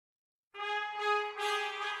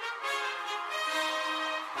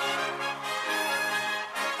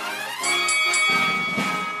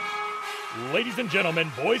ladies and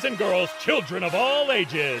gentlemen, boys and girls, children of all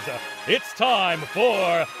ages, it's time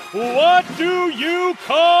for What Do You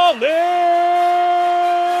Call It?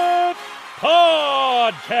 Podcast.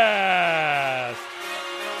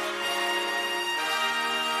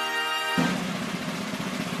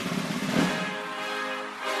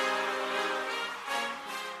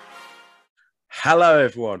 Hello,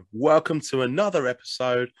 everyone. Welcome to another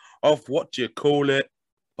episode of What Do You Call It?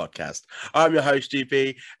 Podcast. I'm your host,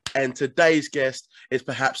 GB, and today's guest is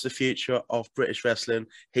perhaps the future of British wrestling.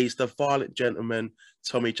 He's the violent gentleman,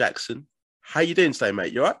 Tommy Jackson. How you doing today,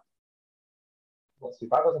 mate? You all right? Not too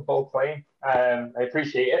bad. Wasn't bold playing. I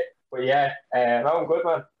appreciate it. But yeah, no, I'm good,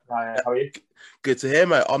 man. How are you? Good to hear,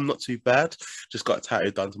 mate. I'm not too bad. Just got a tattoo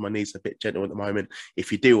done to my knees, a bit gentle at the moment.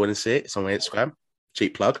 If you do want to see it, it's on my Instagram.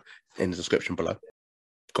 Cheap plug in the description below.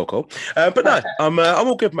 Cool. But no, I'm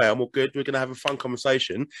all good, mate. I'm all good. We're going to have a fun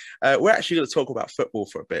conversation. We're actually going to talk about football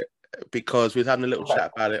for a bit because we're having a little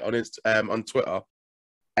chat about it on Twitter,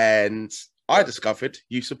 and I discovered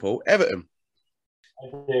you support Everton. I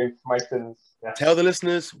do, my sins. Yeah. Tell the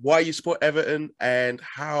listeners why you support Everton and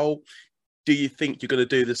how do you think you're going to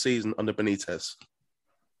do this season under Benitez?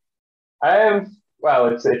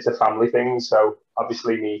 Well, it's a family thing. So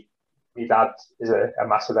obviously, my dad is a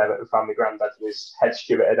massive Everton fan. My granddad was head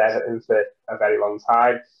steward at Everton for a very long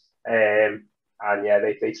time. And yeah,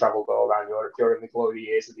 they travelled all around Europe during the glory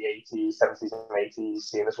years of the 80s, 70s and 80s,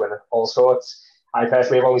 seeing us win all sorts. I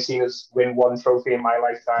personally have only seen us win one trophy in my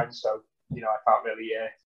lifetime, so, you know, I can't really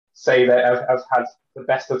say that I've had the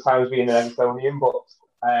best of times being an Evertonian, but,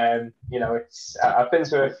 you know, I've been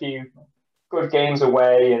to a few good games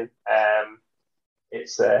away, and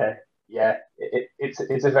it's a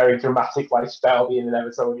very dramatic lifestyle being an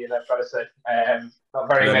Evertonian, I've got to say. Not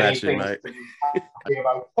very many things to be happy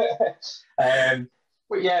about.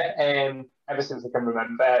 But yeah, ever since I can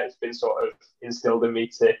remember, it's been sort of instilled in me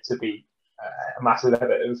to be a massive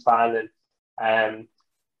Everton fan, and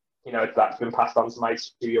you know, that's been passed on to my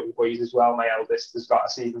two young boys as well. My eldest has got a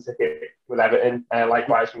season ticket with Everton,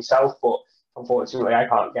 likewise myself, but unfortunately I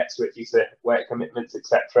can't get to it due to work commitments,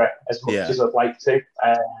 etc., as much as I'd like to.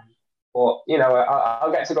 But, you know,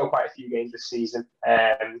 I'll get to go quite a few games this season,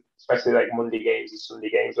 especially like Monday games and Sunday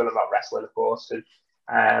games when I'm not wrestling, of course.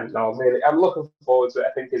 And no, I'm looking forward to it.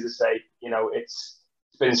 I think, as I say, you know, it's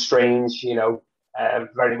been strange, you know,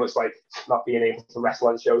 very much like not being able to wrestle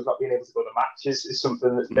on shows, not being able to go to matches is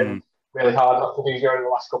something that's been really hard not to do during the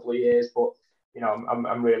last couple of years. But, you know,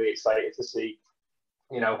 I'm really excited to see,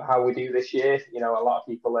 you know, how we do this year. You know, a lot of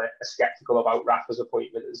people are sceptical about Rafa's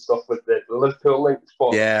appointment and stuff with the Liverpool links,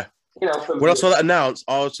 but yeah. You know, when I saw that announced,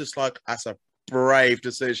 I was just like, that's a brave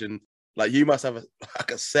decision. Like, you must have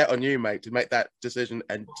a set on you, mate, to make that decision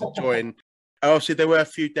and to join. And obviously, there were a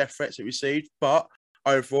few death threats it received, but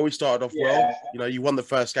overall, we started off well. You know, you won the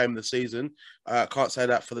first game of the season. I can't say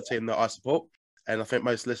that for the team that I support. And I think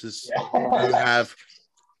most listeners who have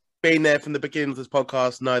been there from the beginning of this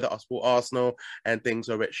podcast know that I support Arsenal and things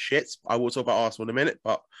are a bit shit. I will talk about Arsenal in a minute,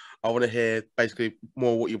 but I want to hear basically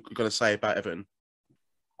more what you're going to say about Everton.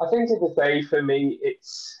 I think, as I say, for me,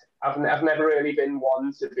 I've never really been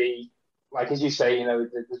one to be, like, as you say, you know,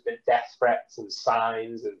 there's been death threats and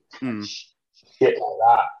signs and shit like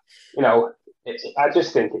that. You know, I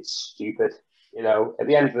just think it's stupid. You know, at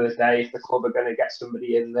the end of the day, if the club are going to get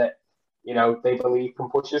somebody in that, you know, they believe can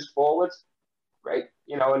push us forward, great.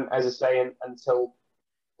 You know, and as I say, until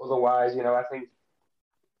otherwise, you know, I think,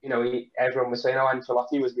 you know, everyone was saying, oh,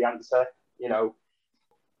 Ancelotti was the answer, you know.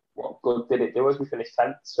 What good did it do us? We finished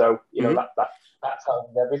 10th, so you know that tells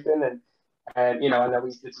us everything. And you know, I know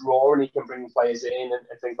he's the draw and he can bring players in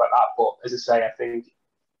and things like that. But as I say, I think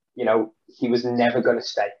you know he was never going to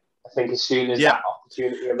stay. I think as soon as that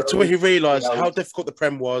opportunity arose, until he realised how difficult the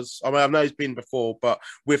Prem was. I mean, I know he's been before, but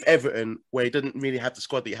with Everton, where he didn't really have the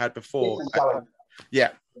squad that he had before,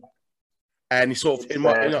 and he sort of, in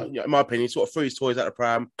my opinion, he sort of threw his toys at the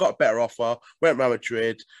Prem, got a better offer, went Real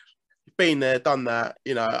Madrid. Been there, done that,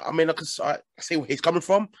 you know. I mean, I see where he's coming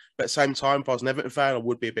from, but at the same time, if I was an Everton fan, I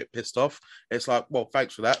would be a bit pissed off. It's like, well,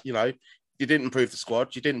 thanks for that. You know, you didn't improve the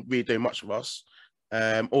squad. You didn't really do much of us.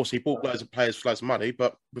 Also, he bought loads of players for loads of money,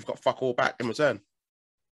 but we've got fuck all back in return.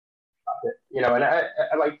 You know, and I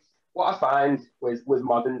like what I find with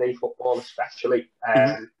modern day football, especially.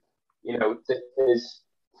 You know, there's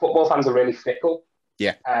football fans are really fickle.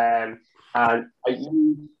 Yeah. And I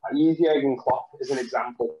use Jurgen Klopp as an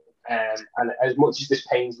example. And as much as this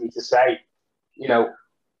pains me to say, you know,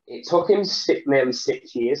 it took him nearly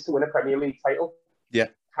 6 years to win a Premier League title. Yeah.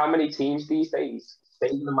 How many teams these days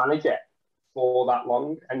stay with the manager for that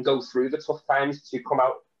long and go through the tough times to come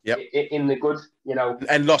out Yep. in the good,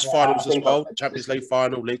 And lost finals as well. Like, Champions League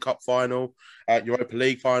final, League Cup final, Europa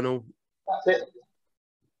League final.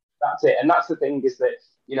 That's it. And that's the thing is that,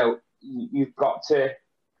 you've got to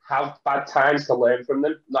have bad times to learn from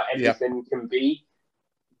them. Not everything can be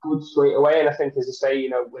good straight away. And I think, as I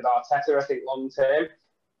say, with Arteta, I think long term,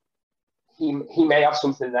 he may have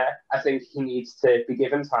something there. I think he needs to be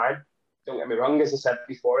given time. Don't get me wrong, as I said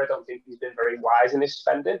before, I don't think he's been very wise in his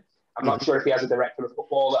spending. I'm not sure if he has a director of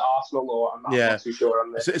football at Arsenal, or I'm not too sure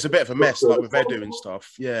on this. It's a bit of a mess, like with Edu and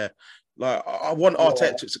stuff. Yeah. Like, I want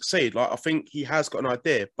Arteta to succeed. Like, I think he has got an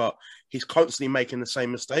idea, but he's constantly making the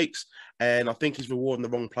same mistakes. And I think he's rewarding the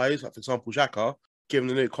wrong players. Like, for example, Xhaka, given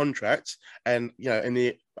a new contract and,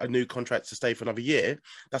 a new contract to stay for another year.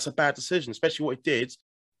 That's a bad decision, especially what he did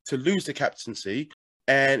to lose the captaincy.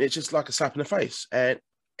 And it's just like a slap in the face. And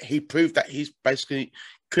he proved that he's basically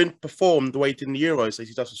couldn't perform the way he did in the Euros as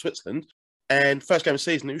he does for Switzerland. And first game of the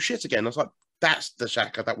season, it was shit again. I was like, that's the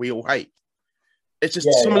Xhaka that we all hate. It's just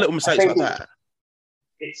some little mistakes like that.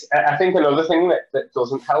 I think another thing that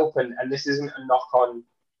doesn't help, and this isn't a knock on,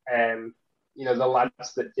 the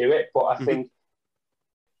lads that do it, but I think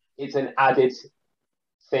it's an added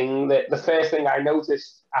thing that the first thing I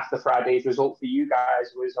noticed after Friday's result for you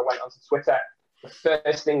guys was I went onto Twitter. The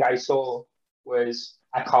first thing I saw was,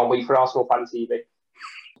 I can't wait for Arsenal fan TV.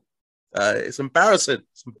 It's embarrassing.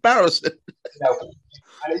 It's embarrassing.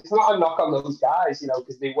 And it's not a knock on those guys,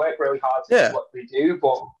 because they work really hard to do what they do.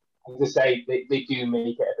 But as I say, they do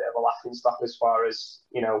make it a bit of a laughing stock as far as,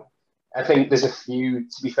 I think there's a few,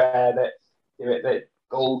 to be fair, that do it. That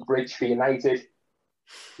Goldbridge for United,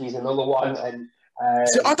 he's another one. And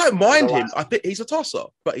I don't mind him. I think he's a tosser,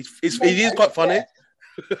 but he is quite funny. Yeah.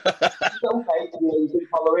 It's okay, you can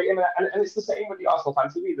tolerate him, and it's the same with the Arsenal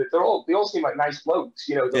fans. They all seem like nice blokes,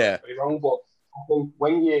 don't get me wrong. But I think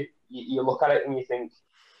when you look at it and you think,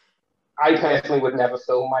 I personally would never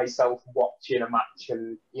film myself watching a match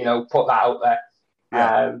and put that out there.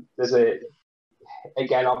 There's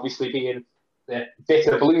again, obviously being the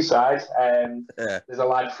bitter blue side. There's a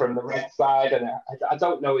lad from the red side, and I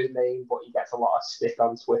don't know his name, but he gets a lot of stick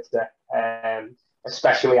on Twitter,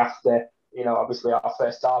 especially after. Obviously our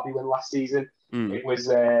first derby win last season. It was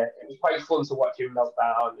quite fun to watch him melt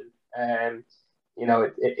down, and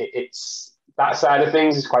it's that side of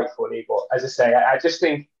things is quite funny. But as I say, I just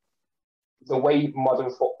think the way modern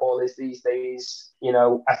football is these days,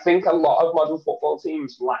 I think a lot of modern football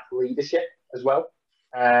teams lack leadership as well.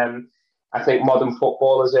 I think modern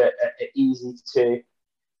footballers are easy to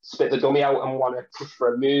spit the dummy out and want to push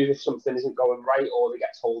for a move if something isn't going right, or they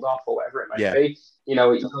get told off, or whatever it might be. You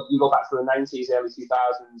go back to the 90s, early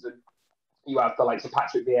 2000s, and you have the likes of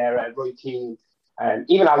Patrick Vieira, Roy Keane, and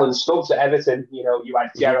even Alan Stubbs at Everton. You had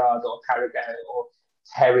Gerrard or Carragher or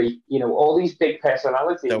Terry. All these big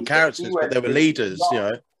personalities. They were characters, but they were leaders.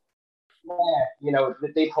 They'd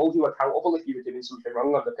hold you accountable if you were doing something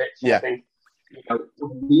wrong on the pitch. Yeah. I think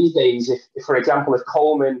these days, if for example, if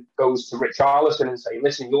Coleman goes to Richarlison and say,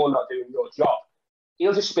 "Listen, you're not doing your job,"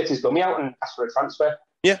 he'll just spit his dummy out and ask for a transfer.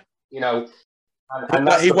 Yeah. And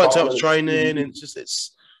he wants out training, and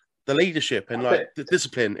it's the leadership and the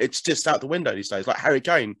discipline. It's just out the window these days. Like Harry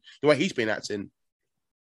Kane, the way he's been acting.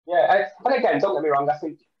 Yeah, and again, don't get me wrong. I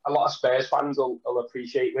think a lot of Spurs fans will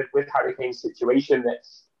appreciate with Harry Kane's situation that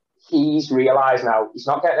he's realised now he's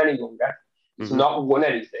not getting any younger. He's not won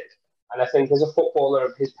anything. And I think as a footballer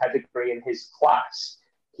of his pedigree and his class,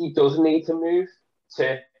 he does need to move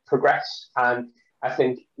to progress. And I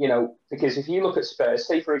think, because if you look at Spurs,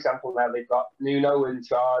 say, for example, now they've got Nuno in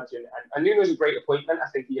charge, and Nuno's a great appointment. I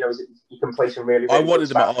think, he can play some really, really I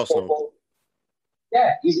wanted him at Arsenal. Football.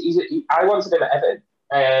 Yeah, I wanted him at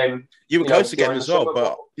Everton. You were close to getting as well,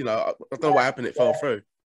 but, I don't know what happened. It fell through.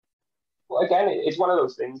 But again, it's one of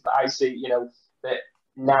those things that I see, that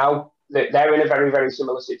now that they're in a very, very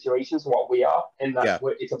similar situation to what we are, in that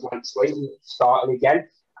it's a blank slate and it's starting again.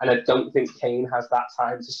 And I don't think Kane has that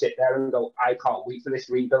time to sit there and go, I can't wait for this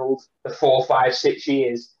rebuild, the 4, 5, 6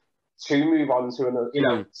 years to move on to another,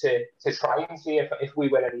 to try and see if we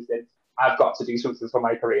win anything. I've got to do something for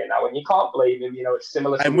my career now. And you can't blame him, it's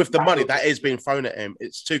similar. And with the money that is being thrown at him,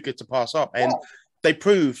 it's too good to pass up. And they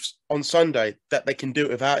proved on Sunday that they can do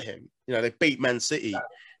it without him. They beat Man City,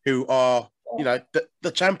 who are,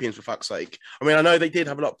 the champions, for fuck's sake. I mean, I know they did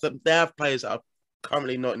have a lot, they have players that are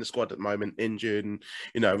currently not in the squad at the moment, injured and,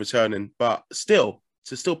 returning, but still,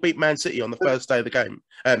 to still beat Man City on the first day of the game,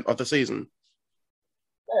 of the season.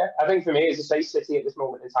 Yeah, I think for me, as I say, City at this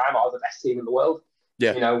moment in time are the best team in the world.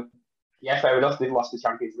 Yeah. yeah, fair enough. They've lost the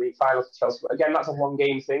Champions League final to Chelsea. But again, that's a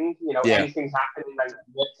one-game thing. You know, anything's happening.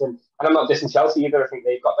 And I'm not dissing Chelsea either. I think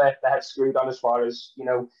they've got their head screwed on as far as, you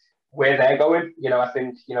know, where they're going. You know, I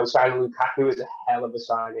think, you know, signing Lukaku is a hell of a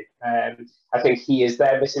signing. I think he is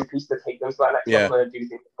their missing piece to take them to that next level. And I do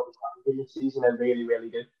think they'll be challenging this season. I really, really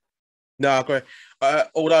do. No, I agree.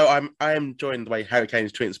 Although I am enjoying the way Harry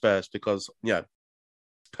Kane's treating Spurs because, you know,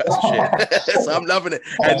 Spurs are shit. So I'm loving it.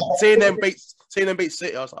 And seeing them beat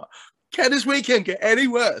City, I was like, can this weekend get any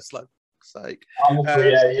worse? Like, sake.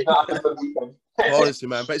 Honestly, you're not having a good weekend. Honestly,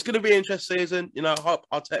 man. But it's going to be an interesting season. You know, I hope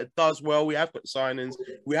Arteta does well. We have got signings.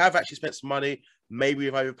 We have actually spent some money. Maybe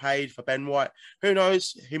we've overpaid for Ben White. Who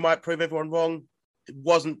knows? He might prove everyone wrong. It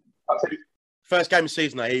wasn't. First game of the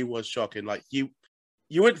season, he was shocking. Like, you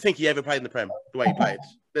wouldn't think he ever played in the Prem the way he played.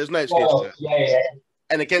 There's no excuse for it. Yeah.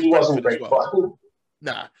 And against Brentford as well.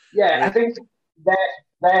 Nah. Yeah, I think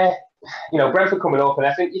they're you know, Brentford coming up, and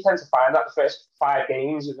I think you tend to find that the first 5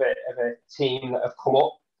 games of a team that have come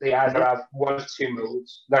up, they either have one of two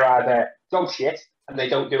modes. They're either dog shit and they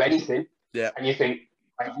don't do anything, and you think,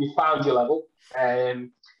 like, you found your level,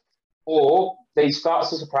 or they start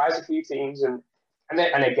to surprise a few teams, and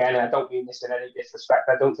again, I don't mean this in any disrespect.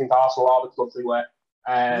 I don't think Arsenal are the club they were.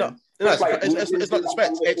 It's not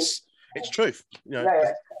disrespect. It's truth. You know?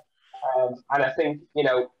 And I think, you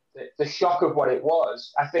know, the shock of what it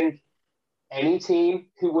was, I think any team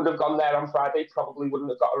who would have gone there on Friday probably wouldn't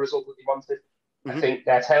have got a result that they wanted. I think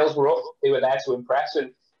their tails were up. They were there to impress.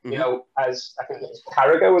 And, you know, as I think it was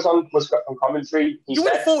Carragher was on commentary. You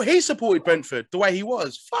would have thought he supported Brentford the way he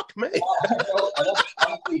was. Fuck me.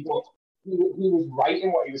 He was right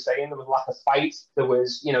in what he was saying. There was lack of fight. There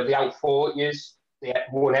was, you know, they outfought you. They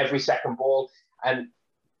won every second ball. And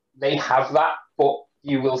they have that, but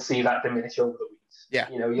you will see that diminish over the weeks. Yeah.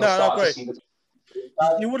 You know, you'll start to see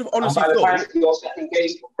you would have honestly thought. By the time your second game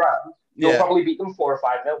round, you'll probably beat them 4 or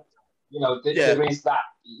 5-0. You know, there is that.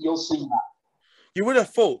 You'll see that. You would have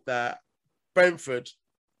thought that Brentford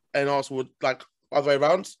and Arsenal would, like, other way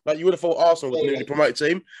around. Like, you would have thought Arsenal was the newly promoted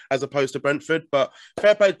team as opposed to Brentford. But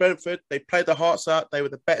fair play to Brentford. They played their hearts out. They were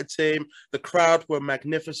the better team. The crowd were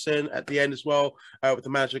magnificent at the end as well, with the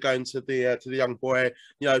manager going to the young boy.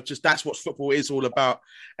 You know, just that's what football is all about.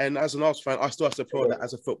 And as an Arsenal fan, I still have to applaud that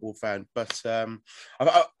as a football fan. But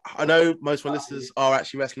I know most of my listeners are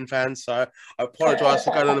actually wrestling fans, so I apologise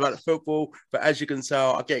for going on about the football. But as you can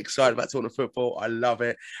tell, I get excited about talking football. I love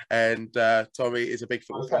it. And Tommy is a big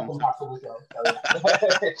football fan.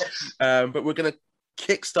 But we're going to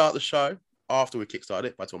kickstart the show after we kickstart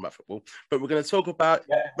it by talking about football. But we're going to talk about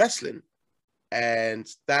wrestling. And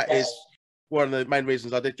that is one of the main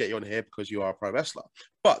reasons I did get you on here, because you are a pro wrestler.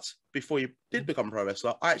 But before you did become a pro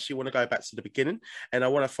wrestler, I actually want to go back to the beginning, and I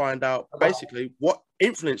want to find out basically what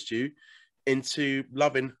influenced you into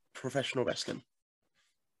loving professional wrestling.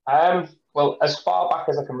 Well, as far back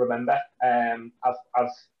as I can remember, I've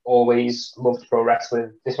always loved pro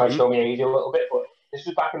wrestling. This might show me age a little bit, but this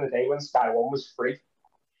was back in the day when Sky One was free.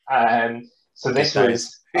 So this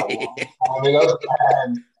was a long time ago.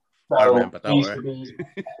 So I remember that. I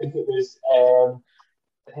think it was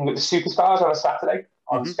Superstars on a Saturday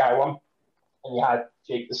on Sky One, and you had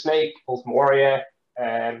Jake the Snake, Ultimate Warrior,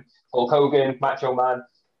 Hulk Hogan, Macho Man.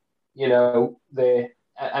 You know,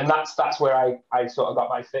 and that's where I sort of got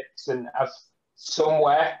my fix. And I've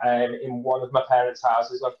somewhere in one of my parents'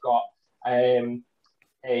 houses, I've got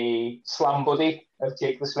a slam buddy of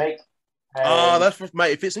Jake the Snake. That's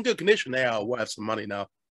mate. If it's in good condition, they are worth some money now.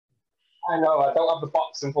 I know. I don't have the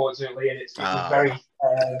box, unfortunately, and it's very,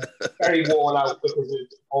 very worn out because of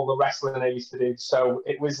all the wrestling I used to do. So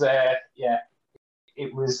it was,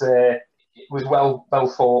 it was well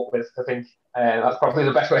fought with. I think that's probably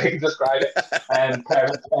the best way I can describe it.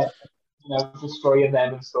 Parents, you know, destroying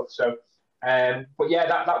them and stuff. So, but yeah,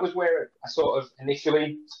 that was where I sort of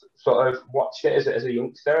initially sort of watched it as a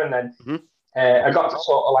youngster, and then I got to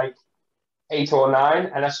sort of like 8 or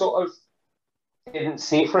 9, and I sort of didn't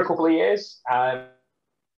see it for a couple of years.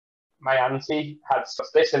 My auntie had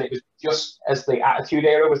this, and it was just as the Attitude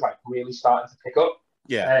Era was like really starting to pick up.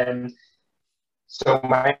 So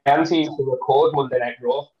my auntie used to record Monday Night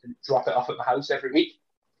Raw and drop it off at my house every week.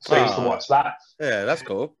 So I used to watch that. Yeah, that's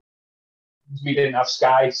cool. We didn't have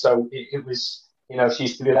Sky, so it was, you know, she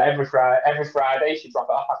used to do that every Friday. She'd drop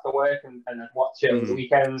it off after work, and I'd watch it on the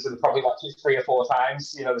weekends, and probably watch it 3 or 4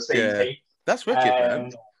 times, you know, the same tape. That's wicked,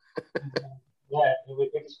 man. Yeah,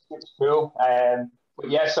 it was cool. But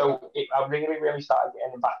yeah, so I really started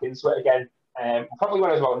getting back into it again. Probably when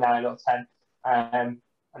I was about 9 or 10.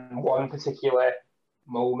 And one particular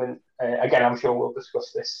moment, again, I'm sure we'll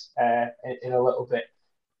discuss this in a little bit,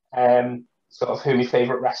 sort of who my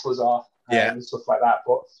favourite wrestlers are. and stuff like that.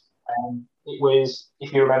 But it was,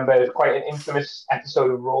 if you remember, quite an infamous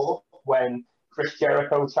episode of Raw when Chris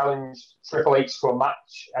Jericho challenged Triple H to a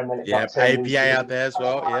match, and then it got turned APA into out there as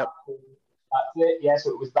well. Yep. That's it. Yeah, so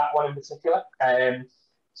it was that one in particular.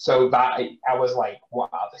 So that I was like, wow,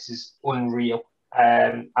 this is unreal.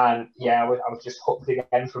 And yeah, I was just hooked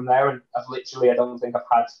again from there. And I don't think I've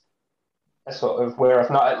had a sort of where I've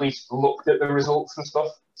not at least looked at the results and stuff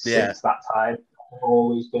since that time. I've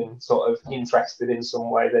always been sort of interested in some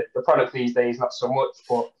way. The product these days, not so much,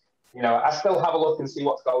 but you know, I still have a look and see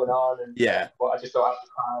what's going on. And but I just don't have the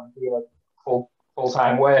time to be a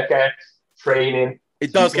full-time worker, training.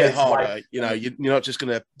 It does get harder. You know, you're not just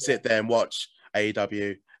going to sit there and watch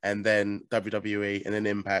AEW and then WWE and then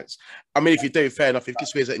Impact. I mean, if you do, fair enough. If you can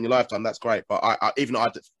squeeze it in your lifetime, that's great. But I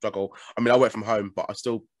struggle. I mean, I work from home, but I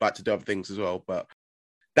still like to do other things as well. But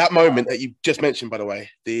that moment that you just mentioned, by the way,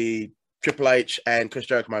 the Triple H and Chris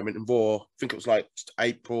Jericho moment in Raw, I think it was like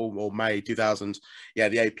April or May 2000. Yeah,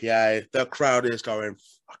 the APA. The crowd is going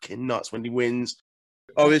fucking nuts when he wins.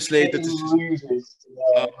 Obviously, and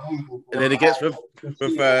then it gets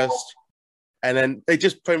reversed. And then they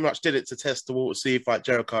just pretty much did it to test the water, see if like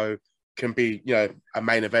Jericho can be, you know, a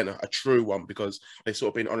main event, a true one, because they've sort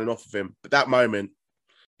of been on and off of him. But that moment,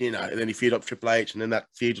 you know, and then he feud up Triple H, and then that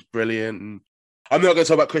feud was brilliant. And I'm not going to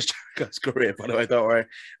talk about Chris Jericho's career, by the way, don't worry.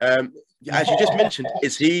 As you just mentioned,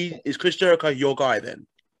 is Chris Jericho your guy then?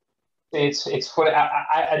 It's funny.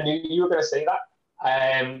 I knew you were going to say that,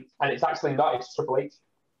 and it's actually not. It's Triple H.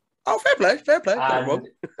 Oh, fair play. And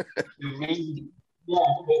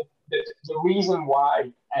the reason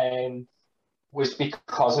why was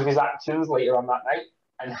because of his actions later on that night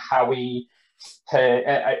and how he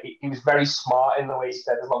was very smart in the way he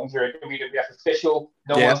said, as long as you're a WWF official,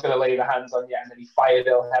 no one's going to lay their hands on you. And then he fired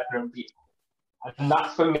Earl Hebner and beat him. And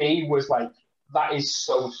that for me was like, that is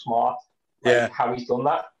so smart, how he's done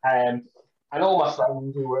that. And all my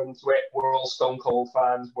friends who were into it were all Stone Cold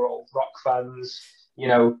fans, we're all Rock fans, you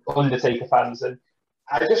know, Undertaker fans. And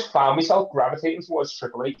I just found myself gravitating towards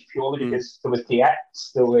Triple H purely because there was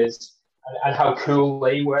DX, and how cool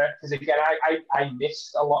they were. Because again, I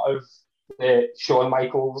missed a lot of the Shawn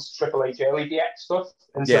Michaels, Triple H early DX stuff,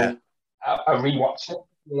 and so I rewatched it,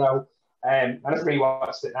 you know, and I've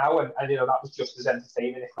rewatched it now, and you know that was just as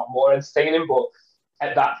entertaining, if not more entertaining. But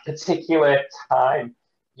at that particular time,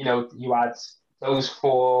 you know, you had those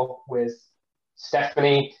four with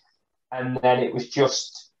Stephanie, and then it was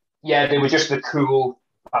just they were just the cool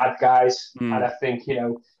bad guys, and I think, you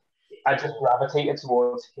know, I just gravitated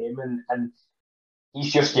towards him, and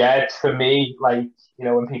he's just for me, like, you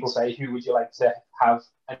know, when people say who would you like to have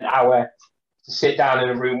an hour to sit down in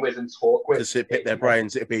a room with and talk with, to pick their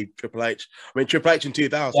brains, it'd be Triple H. I mean, Triple H in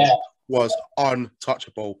 2000 was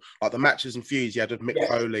untouchable. Like the matches and feuds you had with Mick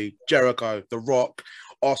Foley, Jericho, The Rock,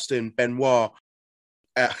 Austin, Benoit,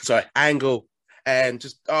 Angle, and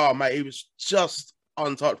just he was just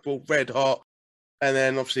untouchable, red hot. And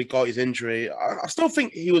then obviously got his injury. I still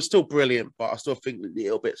think he was still brilliant, but I still think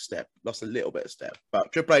lost a little bit of step.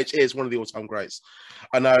 But Triple H is one of the all-time greats.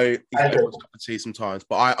 I know he's difficult to see sometimes,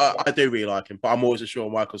 but I do really like him. But I'm always a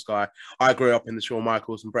Shawn Michaels guy. I grew up in the Shawn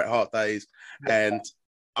Michaels and Bret Hart days, and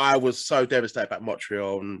I was so devastated about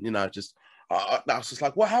Montreal, and you know, just I was just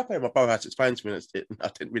like, what happened? My brother had to explain to me, and I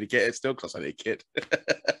didn't really get it still because I was only a kid.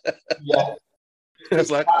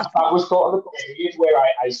 Like, that was sort of the period where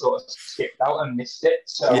I sort of skipped out and missed it.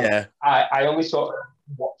 So I only sort of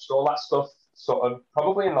watched all that stuff sort of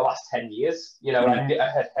probably in the last 10 years. You know, I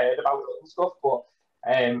had heard about it and stuff, but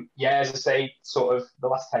as I say, sort of the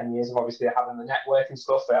last 10 years of obviously having the network and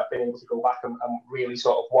stuff, I've been able to go back and really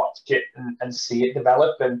sort of watch it and see it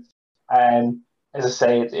develop. And as I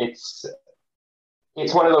say, it's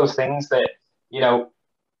one of those things that, you know,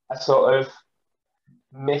 I sort of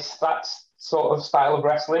miss that sort of style of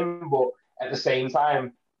wrestling, but at the same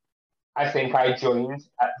time, I think I joined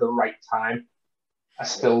at the right time.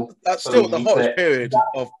 That's still the hottest period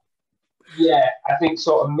of. Yeah, I think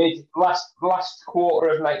sort of last quarter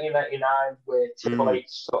of 1999, where Triple H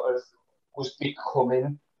sort of was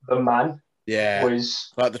becoming the man. Yeah,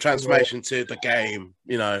 was like the transformation to the game,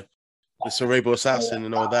 you know, the cerebral assassin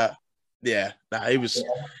and all that. Yeah, he was.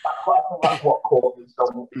 That's what caught me.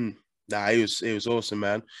 He was awesome,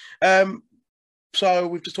 man. So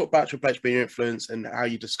we've just talked about Triple H being your influence and how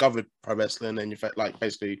you discovered pro wrestling and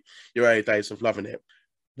basically your early days of loving it.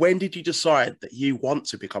 When did you decide that you want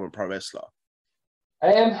to become a pro wrestler?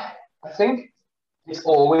 I think it's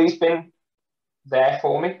always been there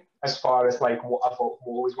for me as far as like what I've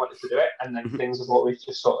always wanted to do it, and then things have always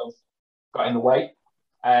just sort of got in the way.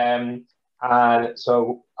 And And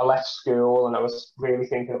so I left school and I was really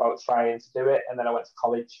thinking about trying to do it. And then I went to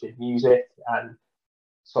college, did music, and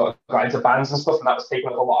sort of got into bands and stuff. And that was taking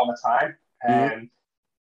up a lot of my time. Mhm.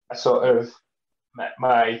 I sort of met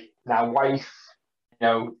my now wife,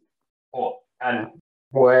 and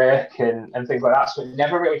work and things like that. So it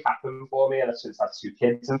never really happened for me. And I've since had 2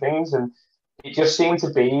 kids and things. And it just seemed to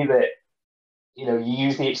be that, you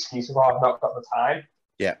use the excuse of, I've not got the time.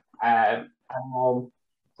 Yeah. And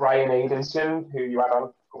Brian Aidenson, who you had on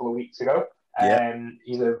a couple of weeks ago,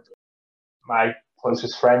 he's my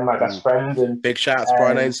closest friend, my best friend. And big shout out to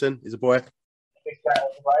Brian Aidenson. He's a boy. Big shout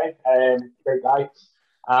out to Brian. Great guy.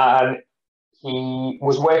 And he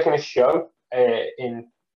was working a show in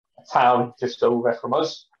a town just over from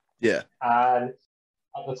us. Yeah. And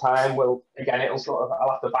at the time, well, again, I'll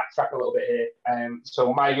have to backtrack a little bit here.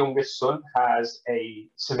 So my youngest son has a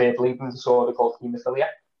severe bleeding disorder called haemophilia.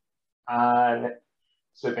 And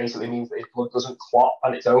so it basically means that his blood doesn't clot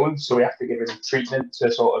on its own. So we have to give him treatment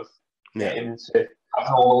to sort of get him to have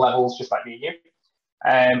normal levels, just like me and you.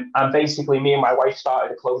 And basically, me and my wife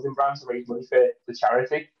started a clothing brand to raise money for the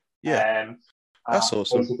charity. Yeah, that's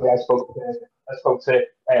awesome. Basically, I spoke to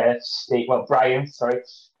Brian,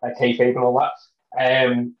 kayfabe and all that,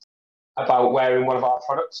 about wearing one of our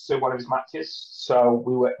products to one of his matches. So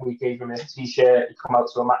we gave him a T-shirt. He come out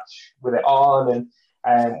to a match with it on,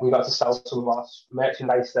 and we got to sell some of our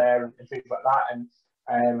merchandise there and things like that. And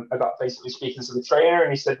I got basically speaking to the trainer,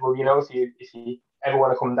 and he said, "Well, if you ever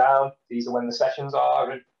want to come down, these are when the sessions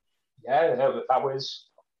are." And yeah, I was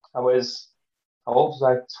how old was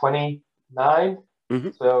I? 29. Mm-hmm.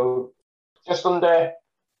 So just under.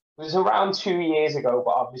 It was around 2 years ago,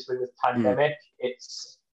 but obviously with pandemic,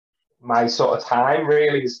 it's my sort of time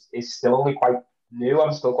really is still only quite new.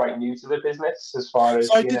 I'm still quite new to the business as far as.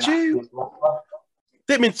 So did you?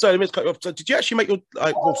 Didn't mean to cut you off. So did you actually make your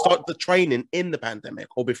start the training in the pandemic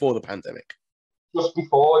or before the pandemic? Just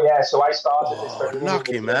before, yeah. So I started this training.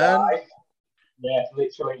 Lucky man. July. Yeah,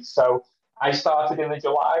 literally. So I started in the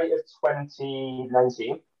July of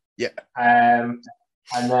 2019. Yeah. And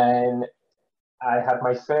then I had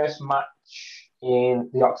my first match in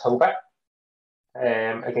the October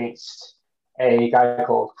against a guy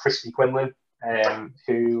called Christy Quinlan,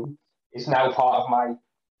 who is now part of my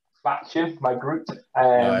faction, my group.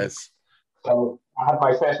 Nice. So I had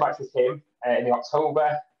my first match with him in the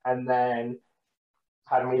October, and then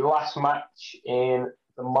had my last match in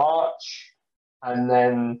the March, and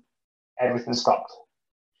then everything stopped.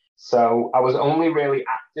 So I was only really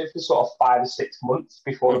active for sort of 5 or 6 months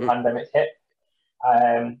before the pandemic hit.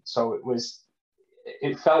 So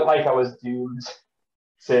it felt like I was doomed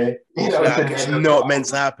to, it's not meant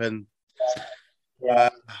to happen. Yeah.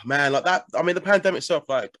 Man, like that. I mean, the pandemic itself,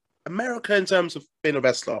 like America, in terms of being a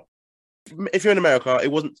wrestler, if you're in America,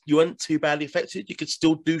 you weren't too badly affected. You could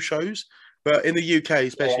still do shows, but in the UK,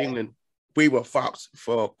 especially England, we were fucked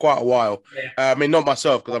for quite a while. I mean, not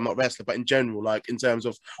myself because I'm not a wrestler, but in general, like in terms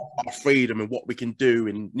of our freedom and what we can do,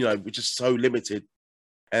 and we're just so limited.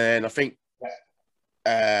 And I think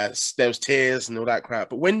there was tears and all that crap.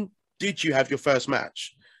 But when did you have your first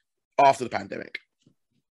match after the pandemic?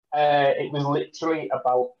 It was literally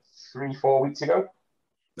about 3-4 weeks ago.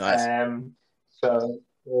 Nice. So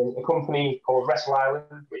a company called Wrestle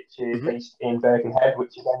Island, which is based in Birkenhead,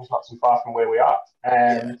 which again is not too far from where we are.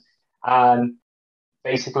 And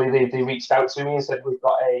basically they reached out to me and said, we've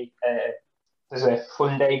got there's a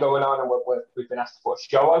fun day going on, and we've been asked to put a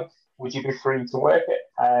show on. Would you be free to work it?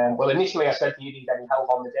 Well, initially I said, do you need any help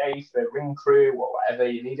on the day for ring crew or whatever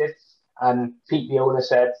you needed? And Pete, the owner,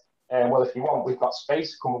 said, well, if you want, we've got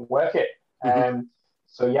space, come and work it.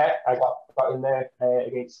 So yeah, I got in there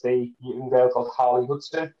against the young girl called Harley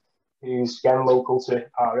Hudson, who's again local to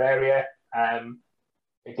our area.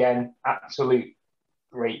 Again, absolute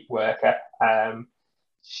great worker.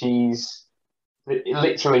 She's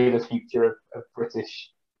literally the future of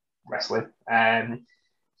British wrestling.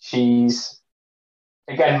 She's,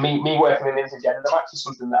 again, me working in intergender match is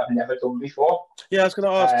something that I've never done before. Yeah, I was going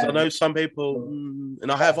to ask, 'cause I know some people,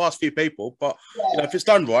 and I have asked a few people, but if it's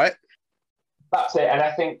done right. That's it. And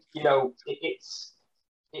I think,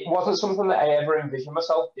 it wasn't something that I ever envisioned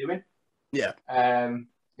myself doing. Yeah.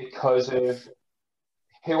 Because of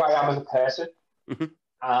who I am as a person.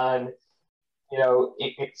 And,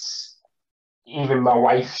 it's even my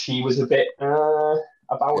wife, she was a bit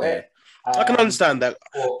about it. I can understand that.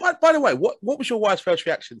 But by the way, what was your wife's first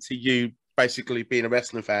reaction to you basically being a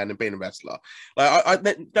wrestling fan and being a wrestler? Like, I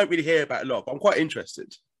don't really hear about it a lot, but I'm quite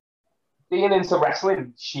interested. Being into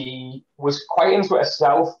wrestling, she was quite into it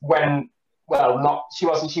herself she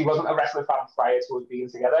wasn't a wrestling fan prior to us being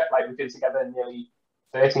together. Like, we've been together nearly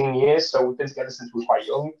 13 years, so we've been together since we were quite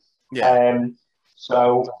young. Yeah.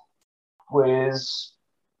 So was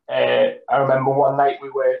I remember one night we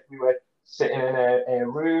were sitting in a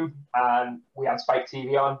room and we had Spike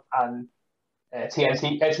TV on and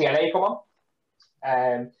TNA come on,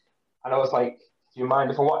 and I was like, "Do you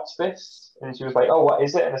mind if I watch this?" And she was like, "Oh, what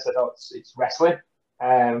is it?" And I said, "Oh, it's wrestling."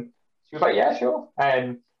 She was like, "Yeah, sure."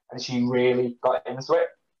 And she really got into it.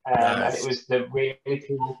 And it was the really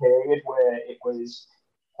cool period where it was.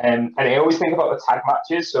 And I always think about the tag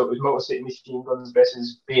matches. So it was Motor City Machine Guns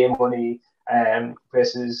versus Beer Money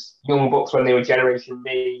versus Young Bucks when they were Generation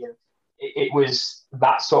B. And it was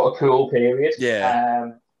that sort of cool period. Yeah.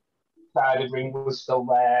 The ring was still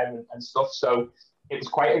there and stuff. So it was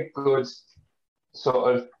quite a good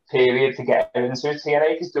sort of period to get into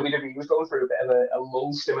TNA because WWE was going through a bit of a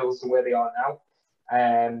lull similar to where they are now.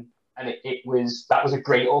 And that was a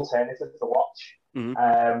great alternative to watch.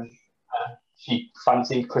 Mm-hmm. She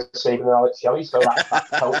fancied Chris Sabin and Alex Shelley, so that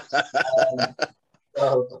helped.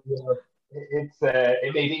 So, you know,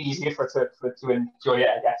 it made it easier for to enjoy it,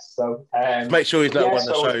 I guess. So make sure he's not one of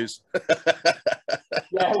the shows.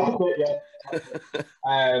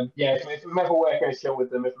 If I'm ever working a show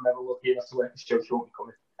with them, if I'm ever lucky enough to work a show, she won't be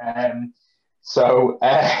coming.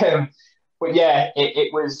 But yeah,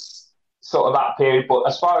 it was sort of that period. But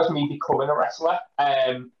as far as me becoming a wrestler,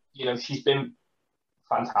 you know, she's been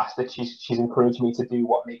fantastic. She's encouraged me to do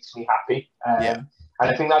what makes me happy. And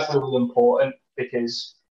I think that's really important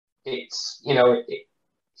because it's, you know,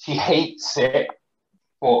 she hates it,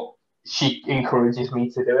 but she encourages me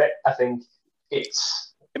to do it. I think it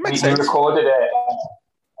makes sense. We recorded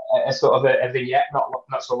a sort of a vignette not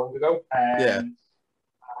so long ago.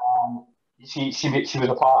 She was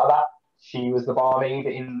a part of that. She was the barmaid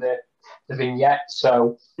in the vignette.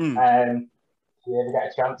 So if you ever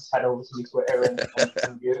get a chance, head over to my Twitter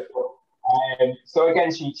and view it. So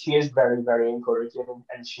again, she is very, very encouraging,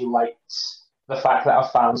 and she likes the fact that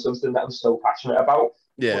I've found something that I'm so passionate about.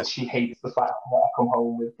 Yeah. But she hates the fact that I come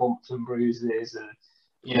home with bumps and bruises and,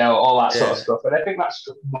 you know, all that sort of stuff. And I think that's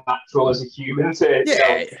just natural as a human to,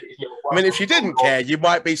 I mean, if she didn't care, you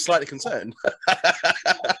might be slightly concerned.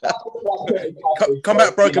 Come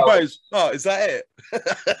back broken bones. Oh, is that it?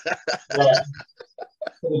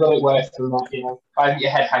 Could have done it worse than that, you know. I think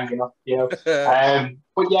your head hanging off, you know.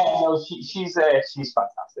 But yeah, no, she's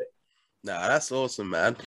fantastic. No, that's awesome,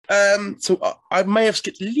 man. So I may have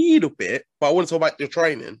skipped a little bit, but I want to talk about your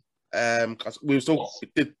training. Because we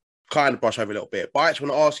did kind of brush over a little bit, but I actually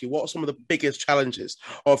want to ask you, what are some of the biggest challenges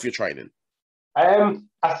of your training?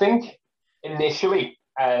 I think initially,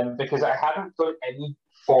 because I hadn't done any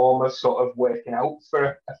form of sort of working out for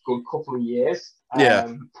a good couple of years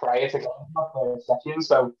prior to getting my first session,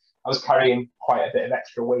 so I was carrying quite a bit of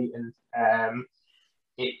extra weight, and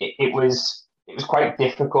it was quite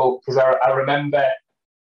difficult because I remember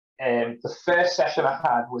the first session I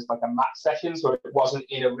had was like a mat session, so it wasn't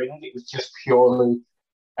in a ring, it was just purely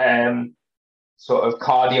sort of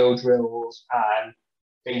cardio drills and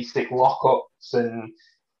basic lockups and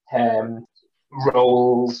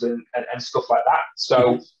rolls and stuff like that.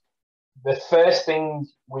 So the first thing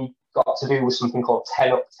we got to do was something called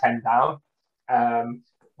 10 up, 10 down,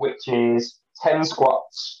 which is 10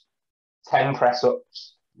 squats, 10 press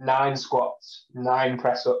ups, 9 squats, 9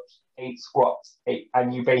 press ups, 8 squats, 8,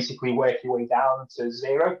 and you basically work your way down to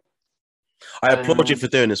 0. I applaud you for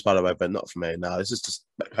doing this, by the way, but not for me. No, this is just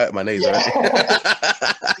hurting my knees.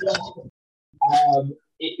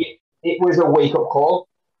 It was a wake-up call.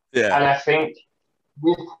 Yeah. And I think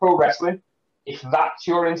with pro wrestling, if that's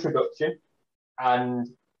your introduction, and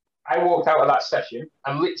I walked out of that session,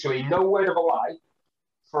 and literally, no word of a lie,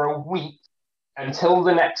 for a week until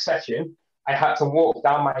the next session, I had to walk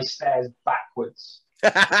down my stairs backwards.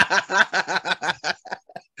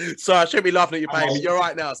 So I shouldn't be laughing at your pain, but you're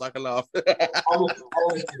right now, so I can laugh.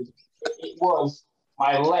 honestly, it was,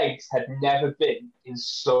 my legs had never been in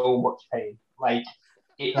so much pain. Like,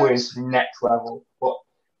 it was next level. But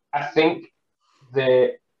I think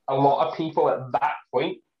a lot of people at that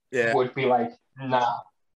point would be like, nah,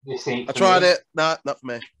 this ain't for me. I tried it. Nah, not for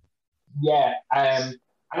me. Yeah. And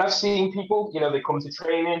I've seen people, you know, they come to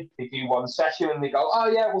training, they do one session and they go, oh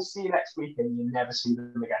yeah, we'll see you next week, and you never see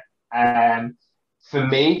them again. For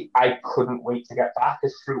me, I couldn't wait to get back,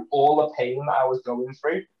 because through all the pain that I was going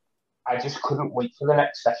through, I just couldn't wait for the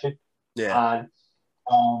next session. Yeah. And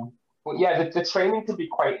but yeah, the training can be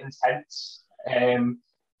quite intense.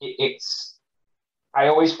 I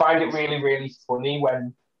always find it really, really funny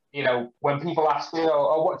when, you know, when people ask me,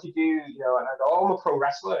 oh, what do you do? You know, and I go, oh, I'm a pro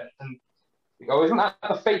wrestler. And they go, isn't that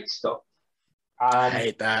the fake stuff? And I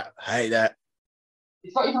hate that.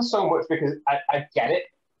 it's not even so much because I get it.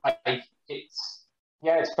 Like it's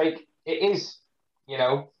fake. It is, you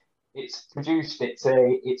know, it's produced. It's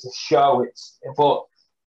a show. But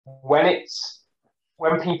when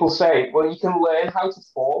when people say, well, you can learn how to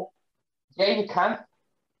fall. Yeah, you can,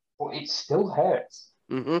 but it still hurts.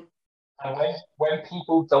 Mm-hmm. And when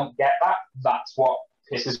people don't get that, that's what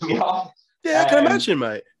pisses me off. Yeah, I can imagine,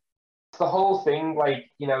 mate. The whole thing, like,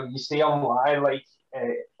 you see online, like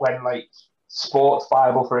when like Sports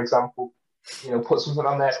Bible, for example, put something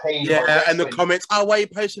on their page. Yeah, and the comments, oh, why are you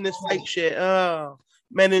posting this fake shit? Oh,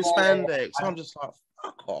 men in spandex. I'm just like,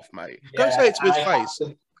 fuck off, mate. Go say it to his face.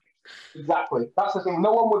 Exactly. That's the thing.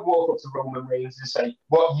 No one would walk up to Roman Reigns and say,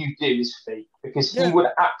 what you do is fake, because he would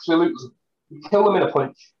absolutely kill him in a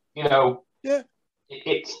punch. Yeah.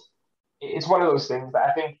 It's one of those things that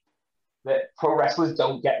I think that pro wrestlers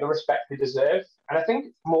don't get the respect they deserve. And I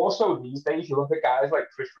think more so these days, you look at guys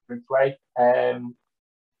like Chris Ridgway,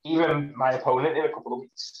 even my opponent in a couple of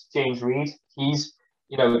weeks, James Reed, he's,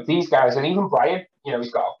 these guys, and even Brian,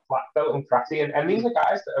 he's got a black belt in karate, and these are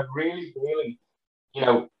guys that are really, really,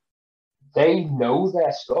 they know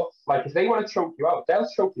their stuff. Like, if they want to choke you out, they'll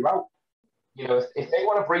choke you out. If they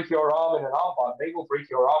want to break your arm in an armbar, they will break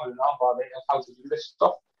your arm in an armbar. They know how to do this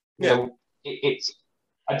stuff.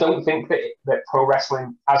 I don't think that pro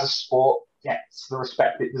wrestling as a sport gets the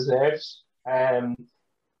respect it deserves. And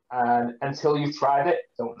until you've tried it,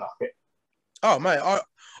 don't knock it. Oh, mate,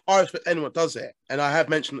 I respect anyone that does it. And I have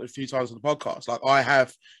mentioned it a few times on the podcast. Like, I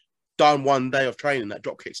have done one day of training at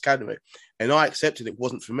Dropkicks Academy, and I accepted it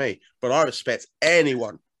wasn't for me. But I respect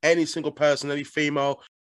anyone, any single person, any female,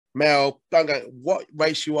 male, don't go what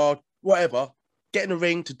race you are, whatever. Get in the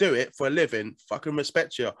ring to do it for a living, fucking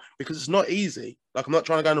respect you, because it's not easy. Like, I'm not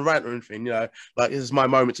trying to go on a rant or anything, like, this is my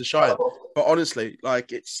moment to shine. But honestly,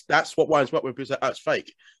 like, that's what winds me up when people say, oh, it's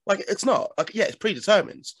fake. Like, it's not. Like, yeah, it's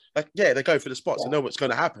predetermined. Like, yeah, they go for the spots and know what's going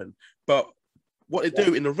to happen. But what they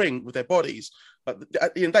do in the ring with their bodies, like,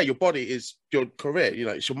 at the end of the day, your body is your career.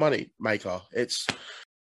 It's your money maker. It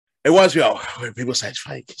winds me up when people say it's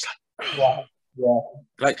fake. It's like,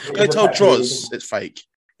 like, they told Droz it's fake,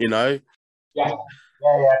 Yeah.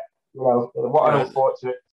 What an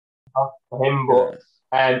unfortunate for him, but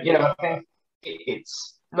I think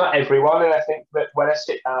it's not everyone, and I think that when I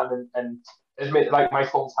sit down and admit, like, my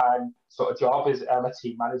full-time sort of job is I'm a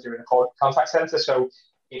team manager in a contact center, so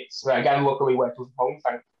it's again luckily working from home,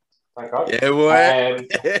 thank God. Yeah, boy.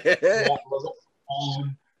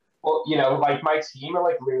 But like, my team are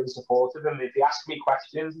like really supportive, and they ask me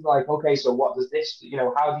questions like, okay, so what does this?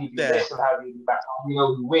 How do you do this, and how do you do that? How do you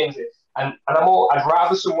know who wins it? And I'd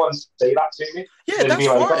rather someone say that to me. Yeah, that's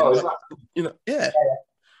fine.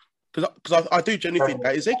 Like, because I do genuinely think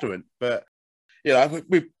that is ignorant. But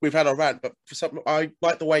we've had a rant, but for something, I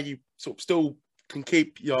like the way you sort of still can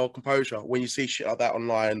keep your composure when you see shit like that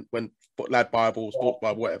online, when Lad Bible, Sports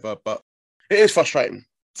Bible, whatever. But it is frustrating.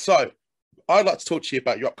 So I'd like to talk to you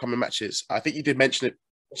about your upcoming matches. I think you did mention it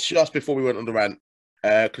just before we went on the rant,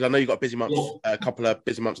 because I know you've got a couple of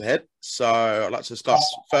busy months ahead. So I'd like to discuss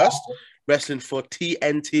first wrestling for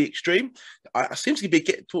TNT Extreme. I seem to be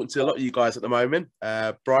talking to a lot of you guys at the moment.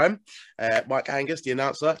 Brian, Mike Angus, the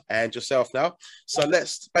announcer, and yourself now. So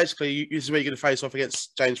let's basically, this is where you're going to face off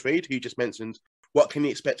against James Reed, who you just mentioned. What can he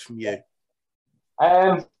expect from you?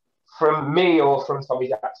 From me or from Tommy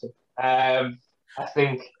Jackson? I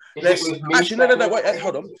think... Actually, no, wait,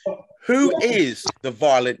 hold on. Who is the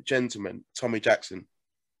violent gentleman, Tommy Jackson?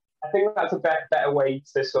 I think that's a better way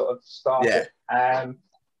to sort of start it.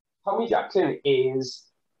 Tommy Jackson is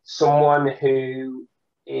someone who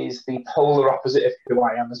is the polar opposite of who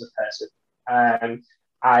I am as a person.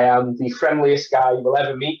 I am the friendliest guy you will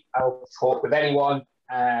ever meet. I'll talk with anyone.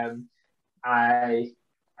 I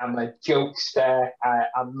am a jokester.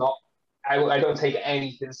 I don't take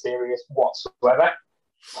anything serious whatsoever.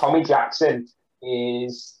 Tommy Jackson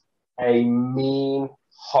is a mean,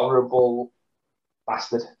 horrible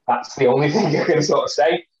bastard. That's the only thing I can sort of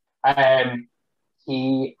say.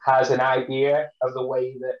 He has an idea of the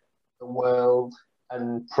way that the world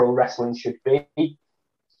and pro wrestling should be.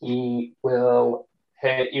 He will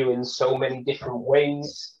hurt you in so many different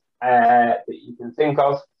ways that you can think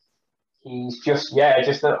of. He's just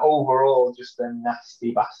an overall, just a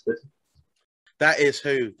nasty bastard. That is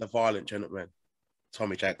who the violent gentleman,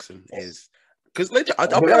 Tommy Jackson, is. Because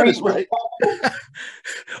I'll be honest, mate.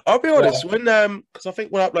 I'll be honest. When because I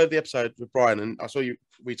think when I uploaded the episode with Brian, and I saw you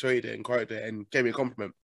retweeted it and quoted it and gave me a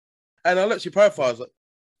compliment, and I looked at your profile, I was like,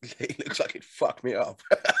 he looks like he'd fuck me up.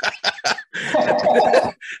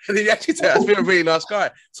 And he actually said, "I've been a really nice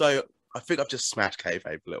guy." So I think I've just smashed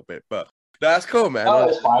kayfabe a little bit, but that's cool, man. Oh,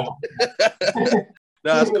 that's fine.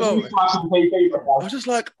 No, that's cool. I I was just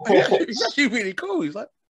like, he's actually really cool. He's like,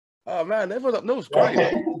 oh man, everyone up north's great.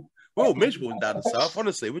 We're all miserable down the south,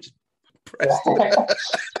 honestly. We're just depressed.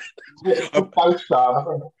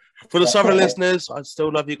 For the southern listeners, I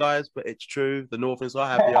still love you guys, but it's true. The northerners are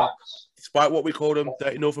happier. Despite what we call them,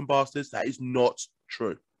 dirty northern bastards, that is not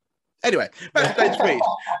true. Anyway, back to James Reed.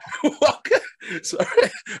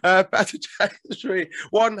 Sorry. Back to James Reed.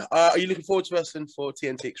 One, are you looking forward to wrestling for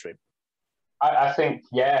TNT Extreme? I think,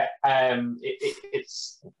 yeah.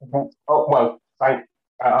 It's well. I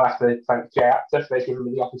have to thank Jay Apter for giving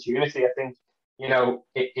me the opportunity. I think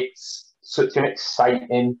it's such an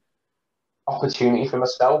exciting opportunity for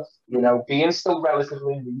myself. Being still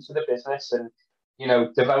relatively new to the business and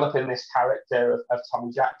developing this character of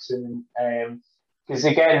Tommy Jackson. Because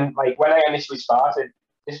again, like when I initially started,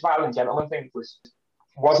 this Violent Gentleman thing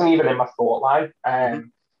wasn't even in my thought line.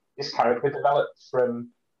 This character developed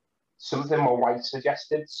from something my wife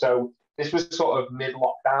suggested. So this was sort of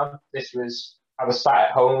mid-lockdown. I was sat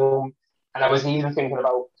at home and I was even thinking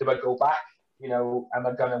about, do I go back? Am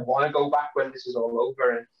I going to want to go back when this is all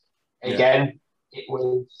over? And again, it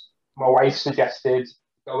was my wife suggested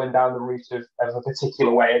going down the route of a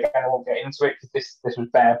particular way. Again, I won't get into it because this was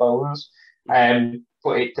bare bones.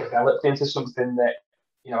 But it developed into something that,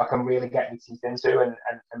 I can really get my teeth into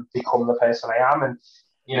and become the person I am. And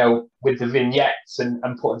with the vignettes and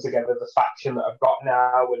putting together the faction that I've got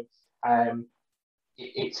now, and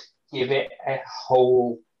it's give it a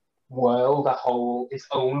whole world, its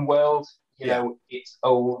own world, its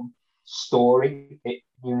own story.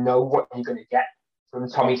 You know what you're going to get from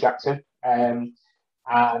Tommy Jackson, and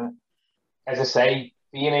as I say,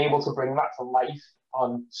 being able to bring that to life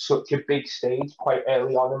on such a big stage quite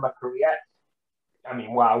early on in my career. I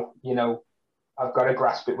mean, wow, I've got to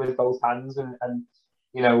grasp it with both hands, and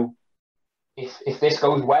if this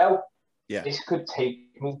goes well, this could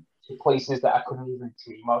take me to places that I couldn't even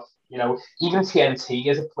dream of. Even TNT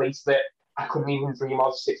is a place that I couldn't even dream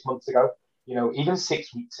of 6 months ago. Even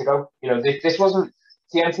 6 weeks ago. This wasn't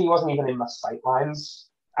TNT wasn't even in my sightlines.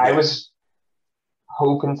 I was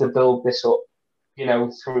hoping to build this up,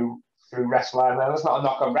 through Wrestle Island. That's not a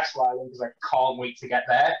knock on Wrestle Island because I can't wait to get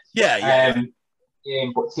there.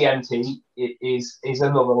 But TNT is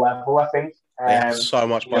another level, I think. They have so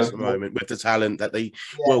much buzz at the moment with the talent that they,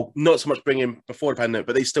 well, not so much bring in before the pandemic,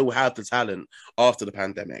 but they still have the talent after the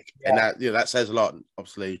pandemic. And that says a lot,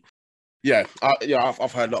 obviously.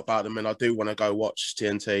 I've heard a lot about them, and I do want to go watch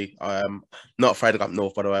TNT. I'm not afraid to go up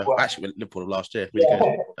north, by the way. Actually, went to Liverpool last year. Really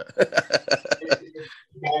good.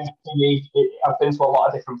 I've been to a lot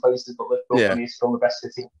of different places, but Liverpool for me is still the best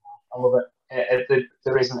city. I love it.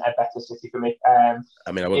 There isn't a better city for me. I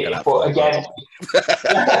wouldn't go that far. But again,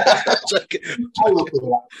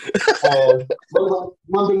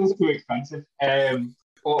 London's too expensive.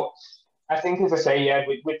 But I think, as I say,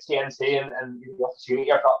 with TNT and the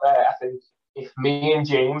opportunity I got there, I think if me and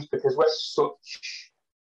James, because we're such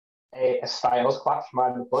a styles clash,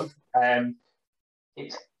 mind the pun,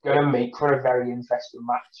 it's going to make for a very interesting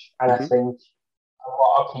match. And I think a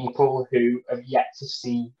lot of people who have yet to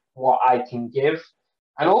see what I can give,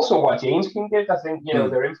 and also what James can give, I think,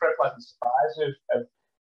 they're in for a pleasant surprise of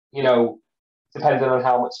depending on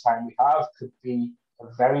how much time we have, could be a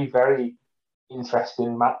very, very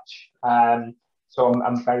interesting match. So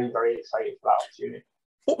I'm very, very excited for that opportunity.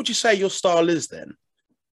 What would you say your style is then?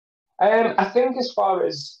 I think as far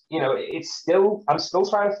as, I'm still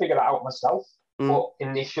trying to figure that out myself. But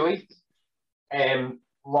initially,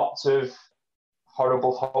 lots of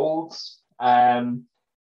horrible holds,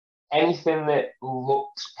 anything that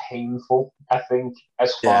looks painful, I think,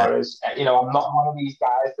 as far as, I'm not one of these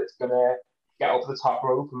guys that's going to get up the top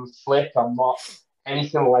rope and flip. I'm not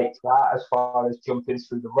anything like that as far as jumping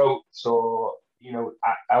through the ropes or,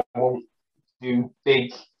 I won't do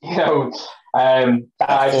big, dives.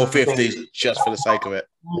 450s just for the sake of it.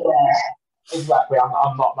 Yeah, exactly.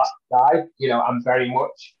 I'm not that guy. I'm very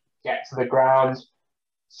much get to the ground,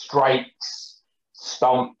 strikes,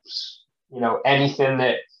 stomps, anything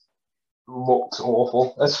that looks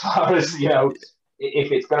awful as far as,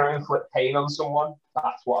 if it's going to inflict pain on someone,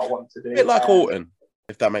 that's what I want to do. A bit like Orton,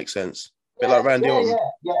 if that makes sense. A bit like Randy Orton.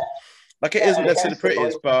 Yeah. Like, it isn't necessarily the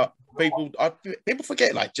prettiest, but people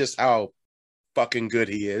forget, like, just how fucking good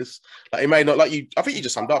he is. Like, he may not, like, you, I think you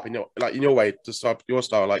just summed up in your way to start your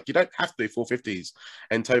style. Like, you don't have to do 450s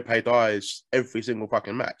and tope dives every single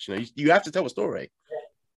fucking match. You have to tell a story.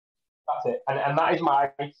 That's it. And that is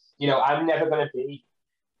my, I'm never going to be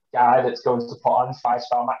guy that's going to put on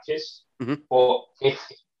 5-star matches. But if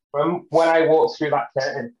from when I walk through that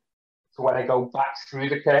curtain to when I go back through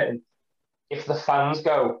the curtain, if the fans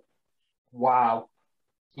go, wow,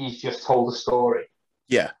 he's just told a story.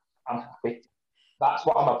 Yeah. I'm happy. That's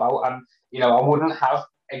what I'm about. And, I wouldn't have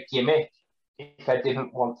a gimmick if I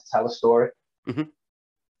didn't want to tell a story. Mm-hmm.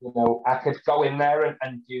 I could go in there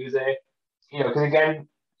and do because again,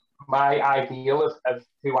 my ideal of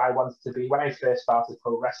who I wanted to be when I first started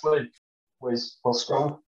pro wrestling was, well,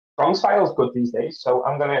 strong style's good these days. So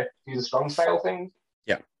I'm going to do the strong style thing.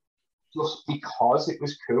 Yeah. Just because it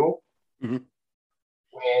was cool. Mm-hmm.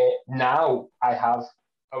 Where now I have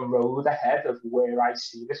a road ahead of where I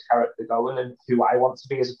see this character going and who I want to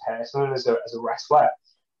be as a person and as a wrestler,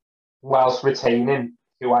 whilst retaining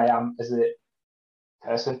who I am as a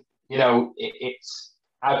person. It's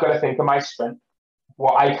I've got to think of my strength,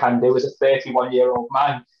 what I can do as a 31-year-old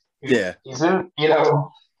man who isn't,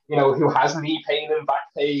 who has knee pain and back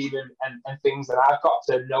pain and things, and I've got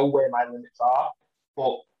to know where my limits are.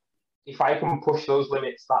 But if I can push those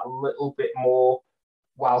limits that little bit more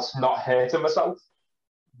whilst not hurting myself,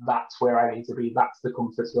 that's where I need to be. That's the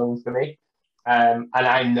comfort zone for me. And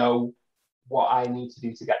I know what I need to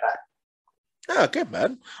do to get there. Oh, good,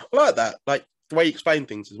 man. I like that. Like the way you explain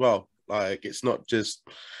things as well. Like it's not just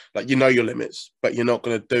like your limits, but you're not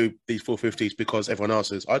going to do these 450s because everyone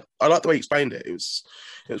else is. I like the way you explained it. It was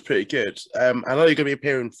pretty good. I know you're going to be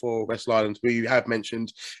appearing for Wrestle Island, who you have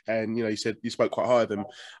mentioned, and you said you spoke quite high of them.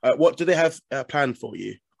 What do they have planned for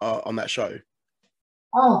you on that show?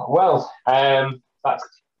 Oh well, that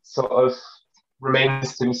sort of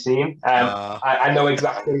remains to be seen. I know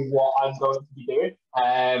exactly what I'm going to be doing,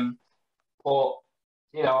 but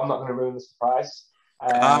I'm not going to ruin the surprise.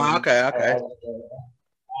 Okay.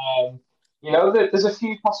 There's a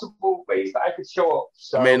few possible ways that I could show up.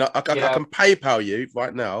 So, I mean, I can PayPal you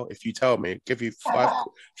right now if you tell me. Give you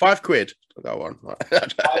five quid. I'll go on. I'll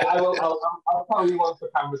tell you once the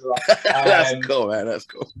cameras are off. That's cool, man. That's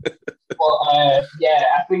cool. But I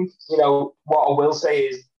think what I will say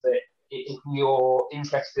is that if you're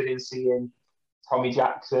interested in seeing Tommy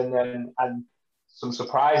Jackson and some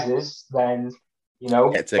surprises, then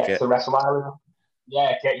get to Wrestle Island.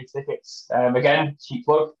 Yeah, get your tickets. Again, cheap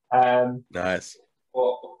plug. Nice.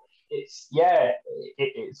 But it's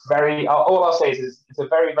very. All I'll say is it's a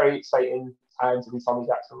very, very exciting time to be Tommy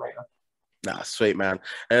Jackson right now. Nah, sweet, man.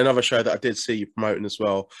 And another show that I did see you promoting as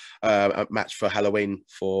well, a match for Halloween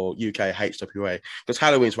for UK HWA, because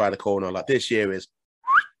Halloween's right the corner. Like this year is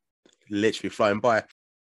literally flying by.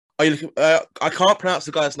 Are you looking? I can't pronounce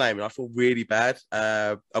the guy's name, and I feel really bad.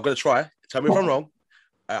 I'm gonna try. Tell me if I'm wrong.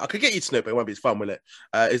 I could get you to snip, but it won't be as fun, will it?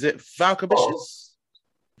 Is it Valkabicious?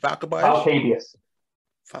 Valkabius.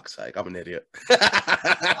 Fuck's sake, I'm an idiot.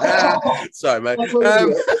 Sorry, mate.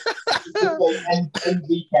 MVK.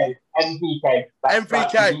 MVK.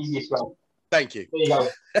 Thank you. There you go.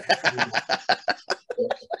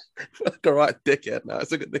 All right, dickhead. No,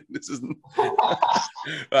 it's a good thing. This isn't.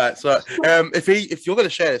 Right. So, if you're going to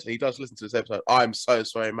share this and he does listen to this episode, I'm so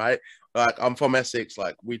sorry, mate. Like, I'm from Essex.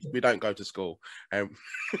 Like, we don't go to school. So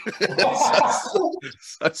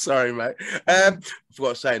sorry, mate. I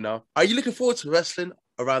forgot to say now. Are you looking forward to wrestling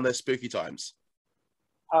around those spooky times?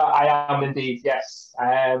 I am indeed, yes.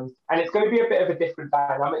 And it's going to be a bit of a different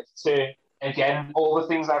dynamic to, again, all the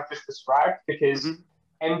things I've just described, because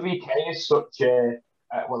MVK is such a,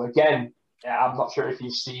 again, I'm not sure if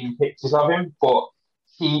you've seen pictures of him, but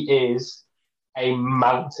he is a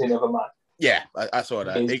mountain of a man. Yeah, I saw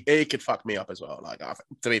that. He could fuck me up as well, like,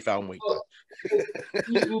 to be found weak. He'd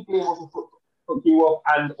be able to fuck you up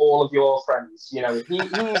and all of your friends. He's a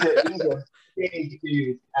big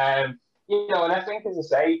dude. And I think, as I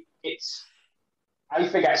say, I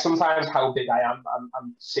forget sometimes how big I am.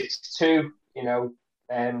 I'm 6'2",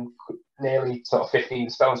 nearly sort of 15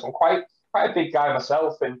 stone. So I'm quite a big guy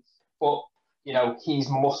myself. But he's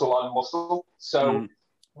muscle on muscle. So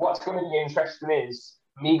what's going to be interesting is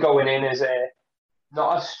me going in as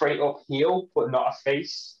not a straight up heel, but not a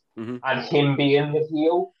face. And him being the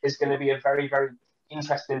heel is going to be a very, very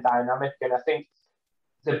interesting dynamic. And I think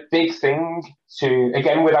the big thing to,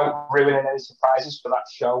 again, without ruining any surprises for that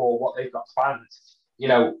show or what they've got planned,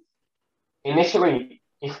 initially,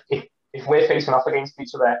 if we're facing off against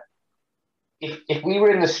each other, if we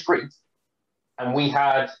were in the street and we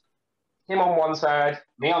had him on one side,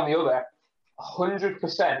 me on the other,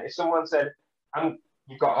 100%, if someone said,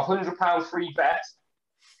 you've got £100 free bet,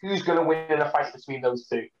 who's going to win in a fight between those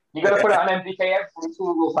two? You're going to put it on MVK every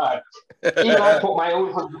single time. Even I put my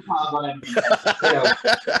own £100 on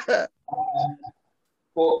MVK.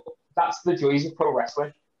 But that's the joys of pro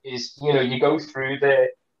wrestling. Is you go through the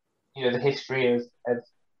history of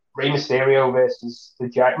Rey Mysterio versus the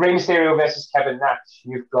Giant, Rey Mysterio versus Kevin Nash.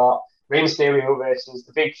 You've got Rey Mysterio versus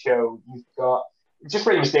the Big Show. You've got just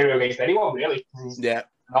Rey Mysterio against anyone really. He's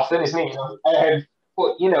nothing, isn't it?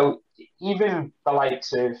 But even the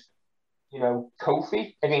likes of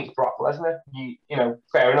Kofi against Brock Lesnar,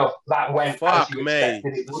 fair enough. That went as Fuck you me.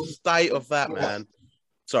 expected it The would. state of that, man.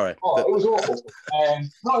 Sorry. Oh, it was awful.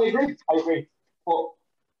 No, I agree. But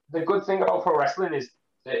the good thing about pro wrestling is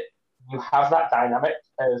that you have that dynamic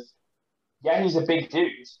of, yeah, he's a big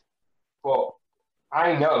dude, but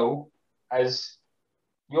I know as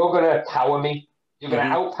you're gonna power me, you're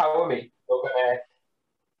gonna outpower me,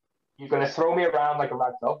 you're gonna throw me around like a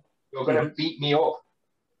ragdoll, you're gonna beat me up.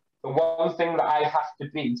 The one thing that I have to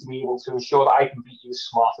be able to ensure that I can beat you is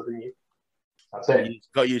smarter than you. That's it. You've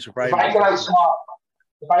got to use your brain. If I can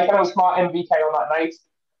outsmart MVK on that night,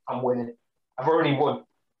 I'm winning. I've already won,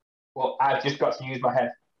 but I've just got to use my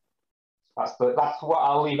head. That's what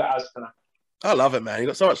I'll leave it as for now. I love it, man. You've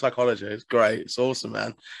got so much psychology. It's great. It's awesome,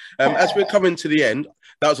 man. As we're coming to the end,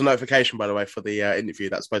 that was a notification, by the way, for the interview.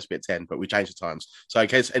 That's supposed to be at 10, but we changed the times. So in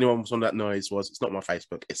case anyone was on that noise, it's not my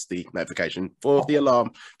Facebook. It's the notification for the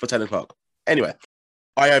alarm for 10 o'clock. Anyway,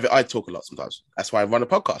 I talk a lot sometimes. That's why I run a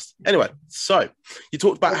podcast. Anyway, so you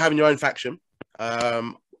talked about having your own faction.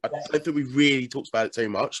 I don't think we really talked about it too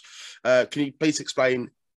much. Can you please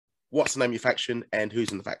explain what's the name of your faction and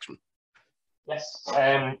who's in the faction? Yes.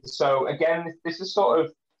 So again, this is sort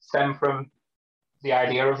of stemmed from the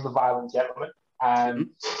idea of the Violent Gentleman. And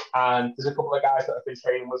there's a couple of guys that I've been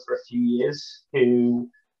training with for a few years who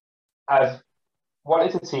I've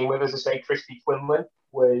wanted to team with. As I say, Christy Quinlan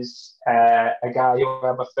was a guy who I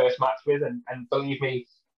had my first match with, and believe me,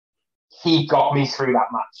 he got me through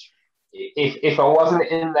that match. If I wasn't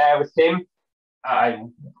in there with him,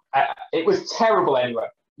 it was terrible anyway.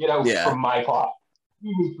 From my part,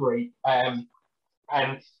 he was great.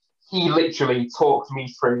 And he literally talked me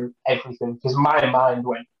through everything because my mind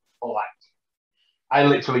went blank. I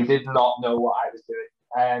literally did not know what I was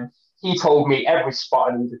doing. He told me every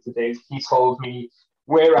spot I needed to do. He told me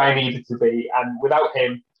where I needed to be. And without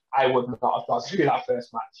him, I would not have got through that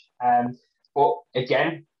first match. But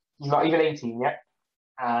again, he's not even 18 yet.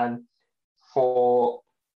 And for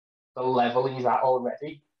the level he's at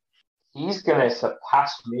already, he's going to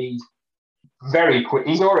surpass me very quick.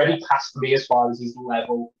 He's already passed me as far as his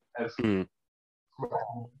level of.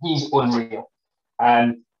 He's unreal,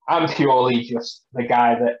 and I'm purely just the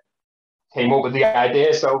guy that came up with the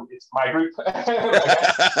idea. So it's my group.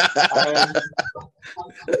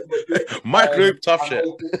 My group, tough shit.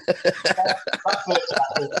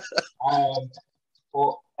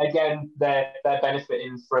 But again, they're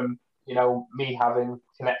benefiting from me having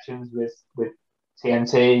connections with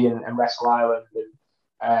TNT and Wrestle Island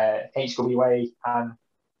and HWA and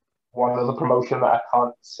one other promotion that I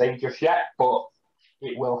can't say just yet, but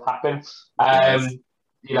it will happen.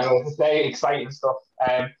 Very exciting stuff.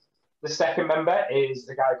 The second member is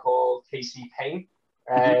a guy called Casey Payne.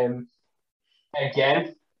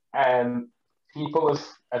 Again, people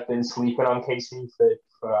have been sleeping on Casey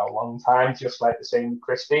for a long time, just like the same with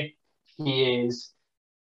Christy. He is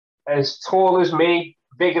as tall as me,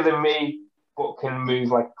 bigger than me, but can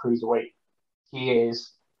move like a cruiserweight. He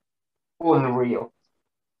is unreal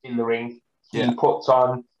in the ring. He puts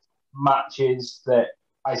on matches that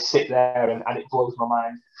I sit there and it blows my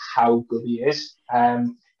mind how good he is.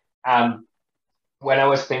 And when I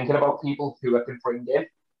was thinking about people who I could bring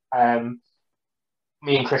in,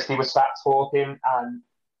 me and Christy were sat talking and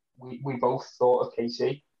we both thought of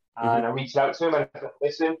Casey. And I reached out to him and I said,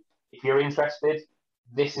 listen, if you're interested,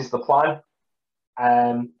 this is the plan.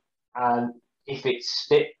 And if it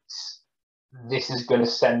sticks, this is going to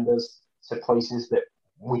send us to places that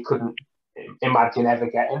we couldn't imagine ever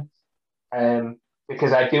getting.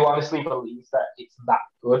 Because I do honestly believe that it's that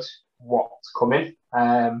good what's coming.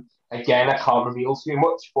 Again, I can't reveal too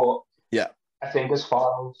much, but I think as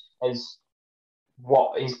far as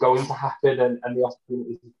what is going to happen and the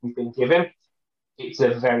opportunities we've been given, it's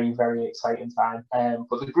a very, very exciting time.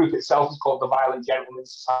 But the group itself is called the Violent Gentleman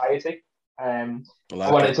Society. I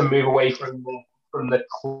wanted to move away from the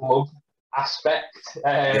club aspect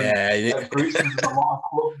of groups. There's a lot of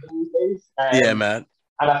clubs these days. Man.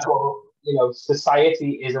 And I thought,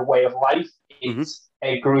 society is a way of life. It's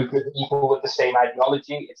a group of people with the same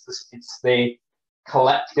ideology. It's the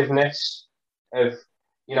collectiveness of,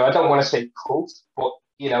 I don't want to say cult, but,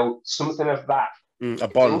 something of that. A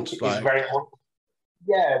bond. Is very much.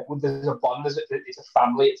 Yeah, there's a bond. It's a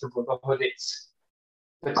family. It's a brotherhood. It's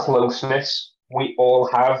the closeness. We all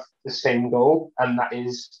have the same goal, and that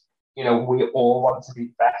is, we all want to be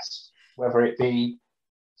the best, whether it be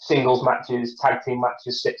singles matches, tag team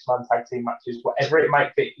matches, 6-man tag team matches, whatever it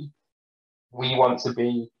might be. We want to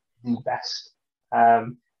be the best.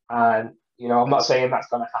 And, I'm not saying that's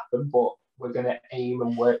going to happen, but we're going to aim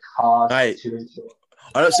and work hard Hey, to ensure.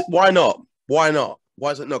 I don't see, why not? Why not?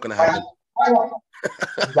 Why is it not going to happen?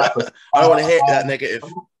 Exactly. I don't want to hear that negative.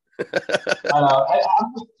 I know.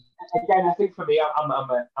 Again, I think for me,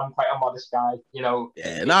 I'm quite a modest guy. You know.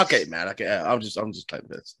 Yeah, no, I get it, man. I get it. I'm just playing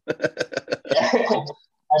this.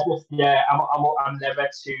 I'm never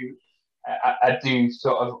too. I do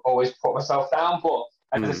sort of always put myself down, but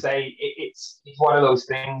as I say, it's one of those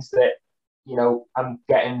things that I'm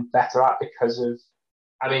getting better at because of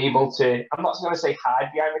I'm able to. I'm not going to say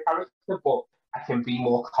hide behind the character, but I can be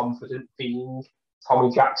more confident being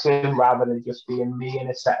Tommy Jackson rather than just being me in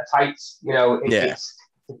a set of tights. It's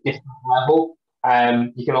a different level.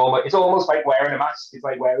 You can it's almost like wearing a mask. It's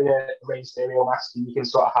like wearing a Rey Mysterio mask, and you can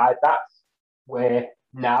sort of hide that. Where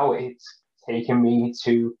now it's taken me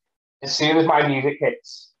to, as soon as my music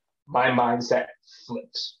hits, my mindset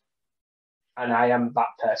flips, and I am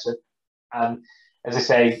that person. And as I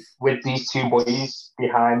say, with these two boys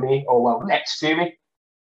behind me, or well, next to me,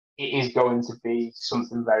 it is going to be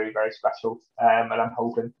something very, very special. And I'm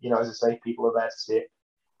hoping, as I say, people are there to see it.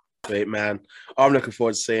 Great, man. I'm looking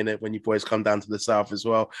forward to seeing it when you boys come down to the South as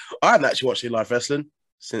well. I haven't actually watched any live wrestling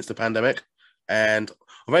since the pandemic. And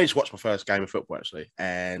I've only just watched my first game of football, actually,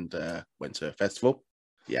 and went to a festival.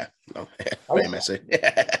 Yeah, no, very messy.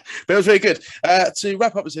 But it was very good. To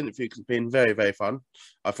wrap up this interview, because it's been very, very fun.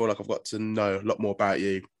 I feel like I've got to know a lot more about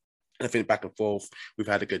you. I think back and forth, we've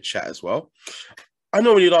had a good chat as well. I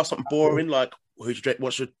know when you'd ask something boring, like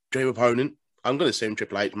what's your dream opponent? I'm going to assume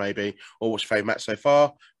Triple H maybe, or what's your favourite match so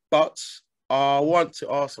far? But I want to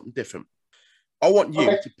ask something different. I want you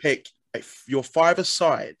to pick your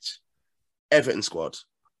five-a-side Everton squad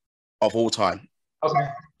of all time. Okay.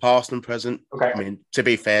 Past and present. Okay. I mean, to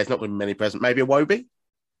be fair, it's not going to be many present. Maybe a Wobie?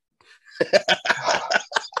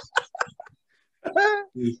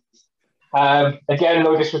 Again,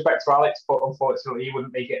 no disrespect to Alex, but unfortunately, he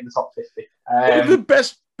wouldn't make it in the top 50. One of the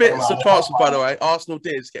best bits of transfer, by the way, Arsenal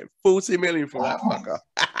did get 40 million from that fucker.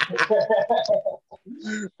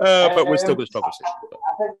 But we're still going to struggle.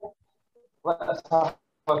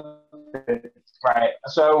 Right.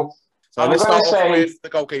 So let's start off with the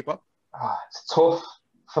goalkeeper. It's tough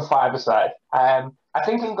for five-a-side. I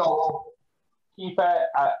think in goalkeeper,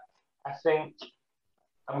 I think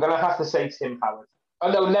I'm going to have to say Tim Howard.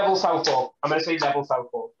 Oh, no, Neville Southall. I'm going to say Neville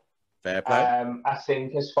Southall. Fair play. I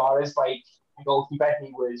think as far as like goalkeeper,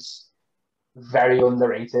 he was very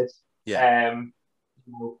underrated. Yeah.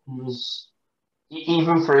 He was,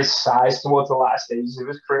 even for his size towards the last stages of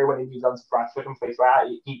his career when he moved on to Bradford and places like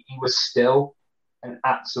that, he was still an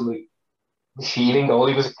absolute machine in goal.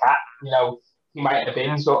 He was a cat. He might have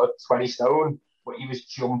been sort of 20 stone, but he was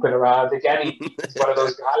jumping around. Again, he's one of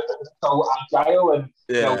those guys that was so agile and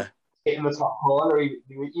hitting the top corner. He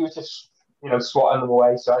was just swatting them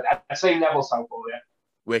away. So I'd say Neville Southall, yeah.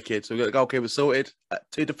 Wicked. So we've got the goalkeeper sorted.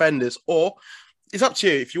 Two defenders, or it's up to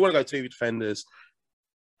you if you want to go two defenders,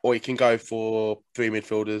 or you can go for three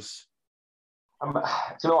midfielders. Do you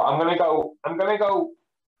know what? I'm gonna go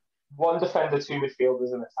one defender, two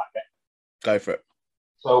midfielders, and attacker. Go for it.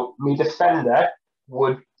 So my defender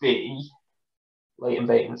would be Leighton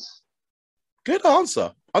Baines. Good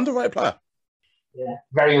answer. Underrated player. Yeah,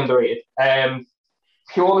 very underrated.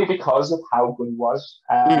 Purely because of how good he was.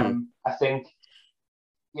 I think,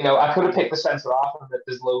 I could have picked the centre half, and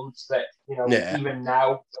there's loads that, even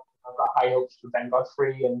now I've got high hopes for Ben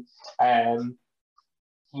Godfrey, and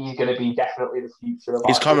he's going to be definitely the future of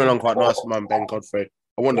He's Arsenal. coming along quite nice, man, Ben Godfrey.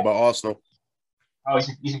 I wonder about Arsenal. Oh,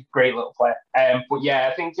 he's a great little player. But yeah,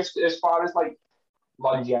 I think just as far as like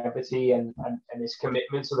longevity and his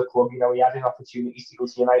commitment to the club, he had an opportunity to go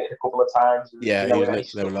to United a couple of times. And, yeah, he was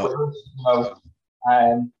next to them a lot.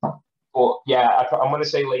 But yeah, I'm going to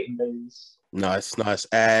say Leighton Baines. Nice.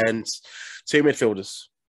 And two midfielders.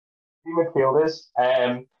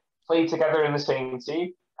 Played together in the same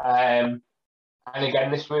team. And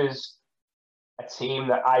again, this was a team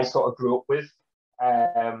that I sort of grew up with.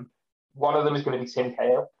 One of them is going to be Tim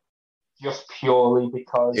Cahill, just purely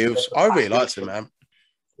because I really liked him, man.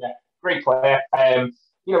 Yeah, great player.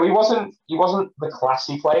 He wasn't the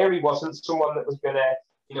classy player. He wasn't someone that was going to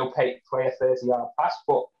play a 30-yard pass,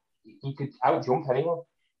 but he could out-jump anyone.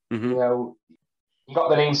 Mm-hmm. He got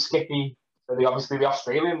the name Skippy for the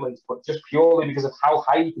Australian leagues, but just purely because of how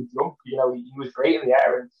high he could jump. He was great in the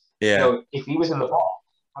air, and if he was in the box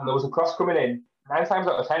and there was a cross coming in, 9 times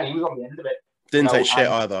out of 10 he was on the end of it. Didn't take shit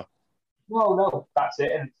either. No, that's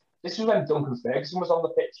it. And this is when Duncan Ferguson was on the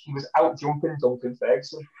pitch. He was out jumping Duncan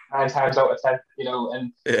Ferguson 9 times out of 10.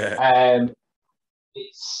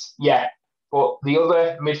 But the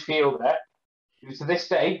other midfielder, who to this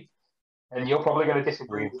day and you're probably going to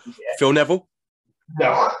disagree with me here. Phil Neville?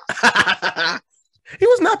 No. He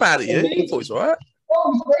wasn't that bad at you. He thought he was all right.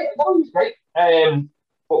 Oh, he was great.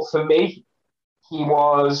 But for me, he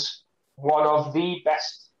was one of the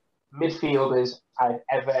best midfielders I've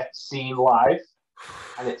ever seen live,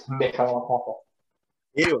 and it's Mikel Arteta.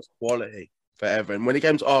 He was quality forever. And when he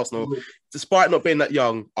came to Arsenal, despite not being that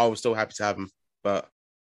young, I was still happy to have him. But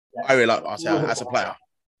I really like Arteta as a player.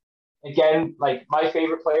 Again, like, my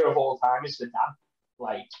favourite player of all time is Zidane.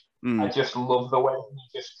 Like, I just love the way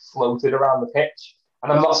he just floated around the pitch.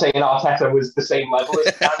 And I'm not saying Arteta was the same level as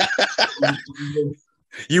Zidane.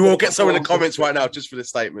 You will get some in the comments right now just for this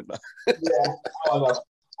statement. Yeah, I know.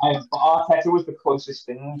 But Arteta was the closest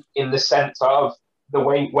thing in the sense of the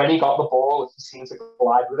way when he got the ball, he seemed to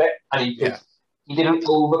glide with it, and he didn't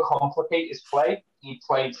overcomplicate his play. He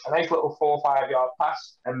played a nice little 4 or 5 yard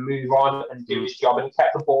pass and move on and do his job, and he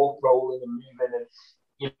kept the ball rolling and moving.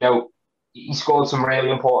 And he scored some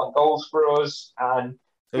really important goals for us. And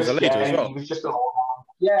he was a leader as well. He was just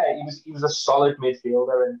he was a solid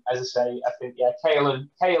midfielder. And as I say, I think Cahill and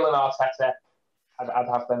Arteta, I'd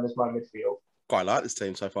have them as my midfield. Quite like this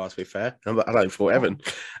team so far, to be fair. I don't for Evan.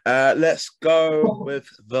 Let's go with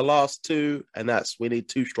the last two, and we need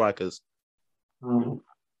 2 strikers. I'm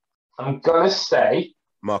gonna say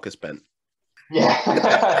Marcus Bent.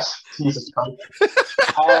 Yeah, Jesus Christ.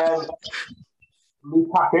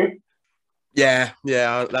 Lukaku. Yeah,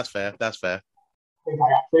 that's fair. That's fair. I think I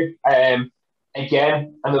have to.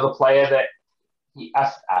 Again, another player that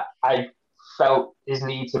I felt his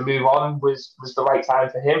need to move on was the right time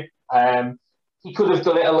for him. He could have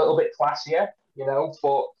done it a little bit classier,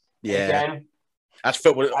 but again, that's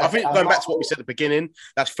football. I think going back to what we said at the beginning,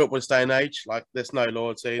 that's football's day and age. Like, there's no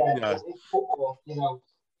loyalty. It's football.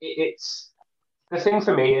 It's the thing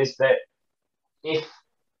for me is that if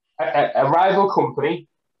a rival company,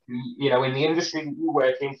 in the industry that you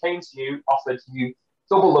work in, came to you, offered you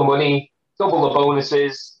double the money, double the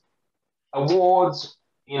bonuses, awards,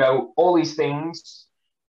 all these things,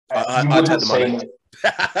 I wouldn't say no.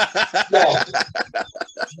 Yeah,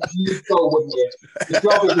 you go, wouldn't you? The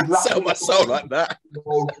job is exactly sell my soul like that.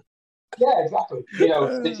 Yeah, exactly.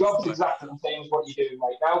 The job's exactly the same as what you're doing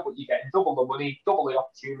right now, but you're getting double the money, double the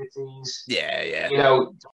opportunities. Yeah.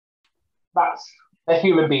 They're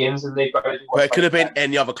human beings, and they've got to do But it could have been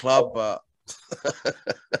any other club, but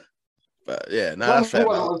yeah, no, that's fair.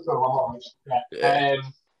 Yeah.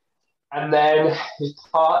 And then his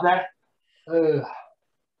partner.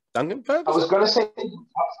 Duncan Ferguson? I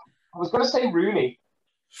was gonna say Rooney,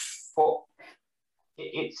 but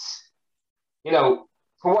it's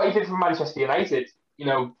for what he did for Manchester United,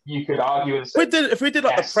 you could argue and say if we did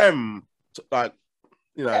like the Prem, like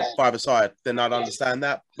 5-a-side, then I'd understand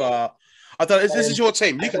that. But I don't. This is your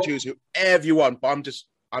team. You can choose whoever you want. But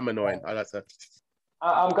I'm annoying. I like to.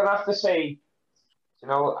 I'm gonna have to say,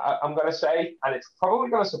 I'm gonna say, and it's probably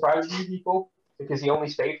gonna surprise you people because he only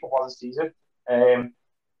stayed for 1 season.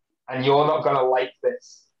 And you're not going to like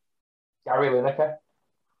this. Gary Lineker.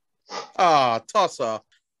 Tosser.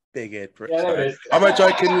 Big head prick. Yeah, there it is. I'm not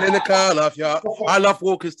joking, Lineker. I love you. I love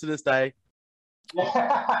Walkers to this day. We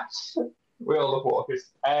all love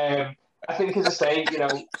Walkers. I think, as I say, it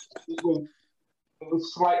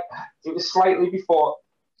was slightly before.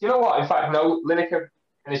 Do you know what? In fact, no, Lineker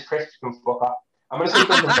and his crisps can fuck up. I'm going to say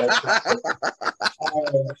Duncan Ferguson.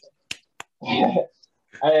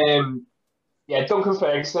 Duncan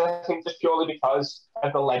Ferguson, I think, just purely because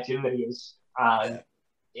of the legend that he is. And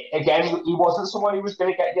again, he wasn't someone who was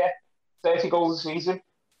going to get you 30 goals a season,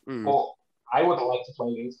 but I would have liked to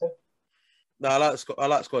play against him. No, I like the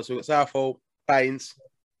squad. So we've got Southall, Baines,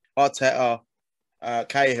 Arteta,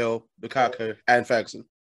 Cahill, Lukaku, and Ferguson.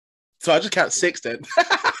 So I just count 6 then.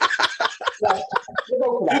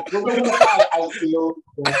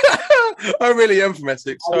 I really am from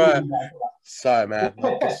Essex. Sorry, man.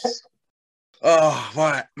 Oh,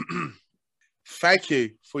 right. Thank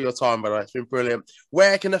you for your time, by the way. It's been brilliant.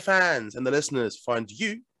 Where can the fans and the listeners find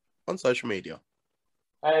you on social media?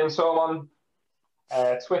 So I'm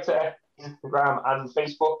on Twitter, Instagram, and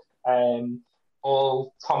Facebook.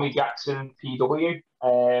 All Tommy Jackson PW.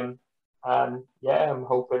 And I'm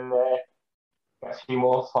hoping get a few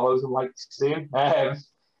more follows and likes soon.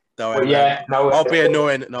 Don't worry, I'll be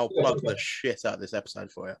annoying and I'll plug the shit out of this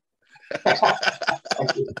episode for you.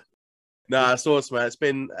 No, it's awesome, man. It's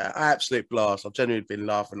been an absolute blast. I've genuinely been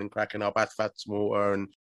laughing and cracking up. I've had some water and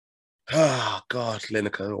Oh God,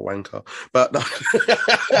 Lineker, a wanker. But no.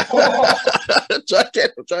 I'm joking.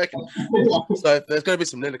 So there's going to be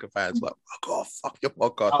some Lineker fans like, oh God, fuck your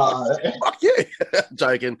podcast. Fuck you. I'm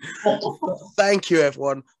joking. Thank you,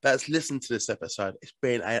 everyone that's listened to this episode. It's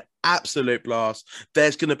been an absolute blast.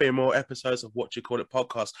 There's going to be more episodes of What You Call It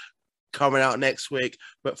podcast coming out next week.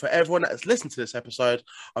 But for everyone that has listened to this episode,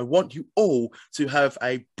 I want you all to have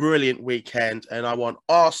a brilliant weekend, and I want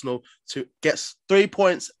Arsenal to get 3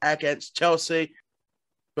 points against Chelsea.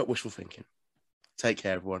 But wishful thinking. Take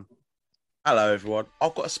care, everyone. Hello, everyone.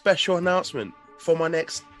 I've got a special announcement for my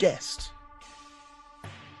next guest.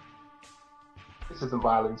 This is the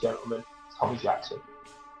violent gentleman, Tommy Jackson.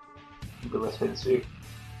 You've been listening to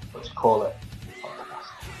What You Call It podcast.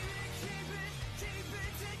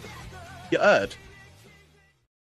 You heard?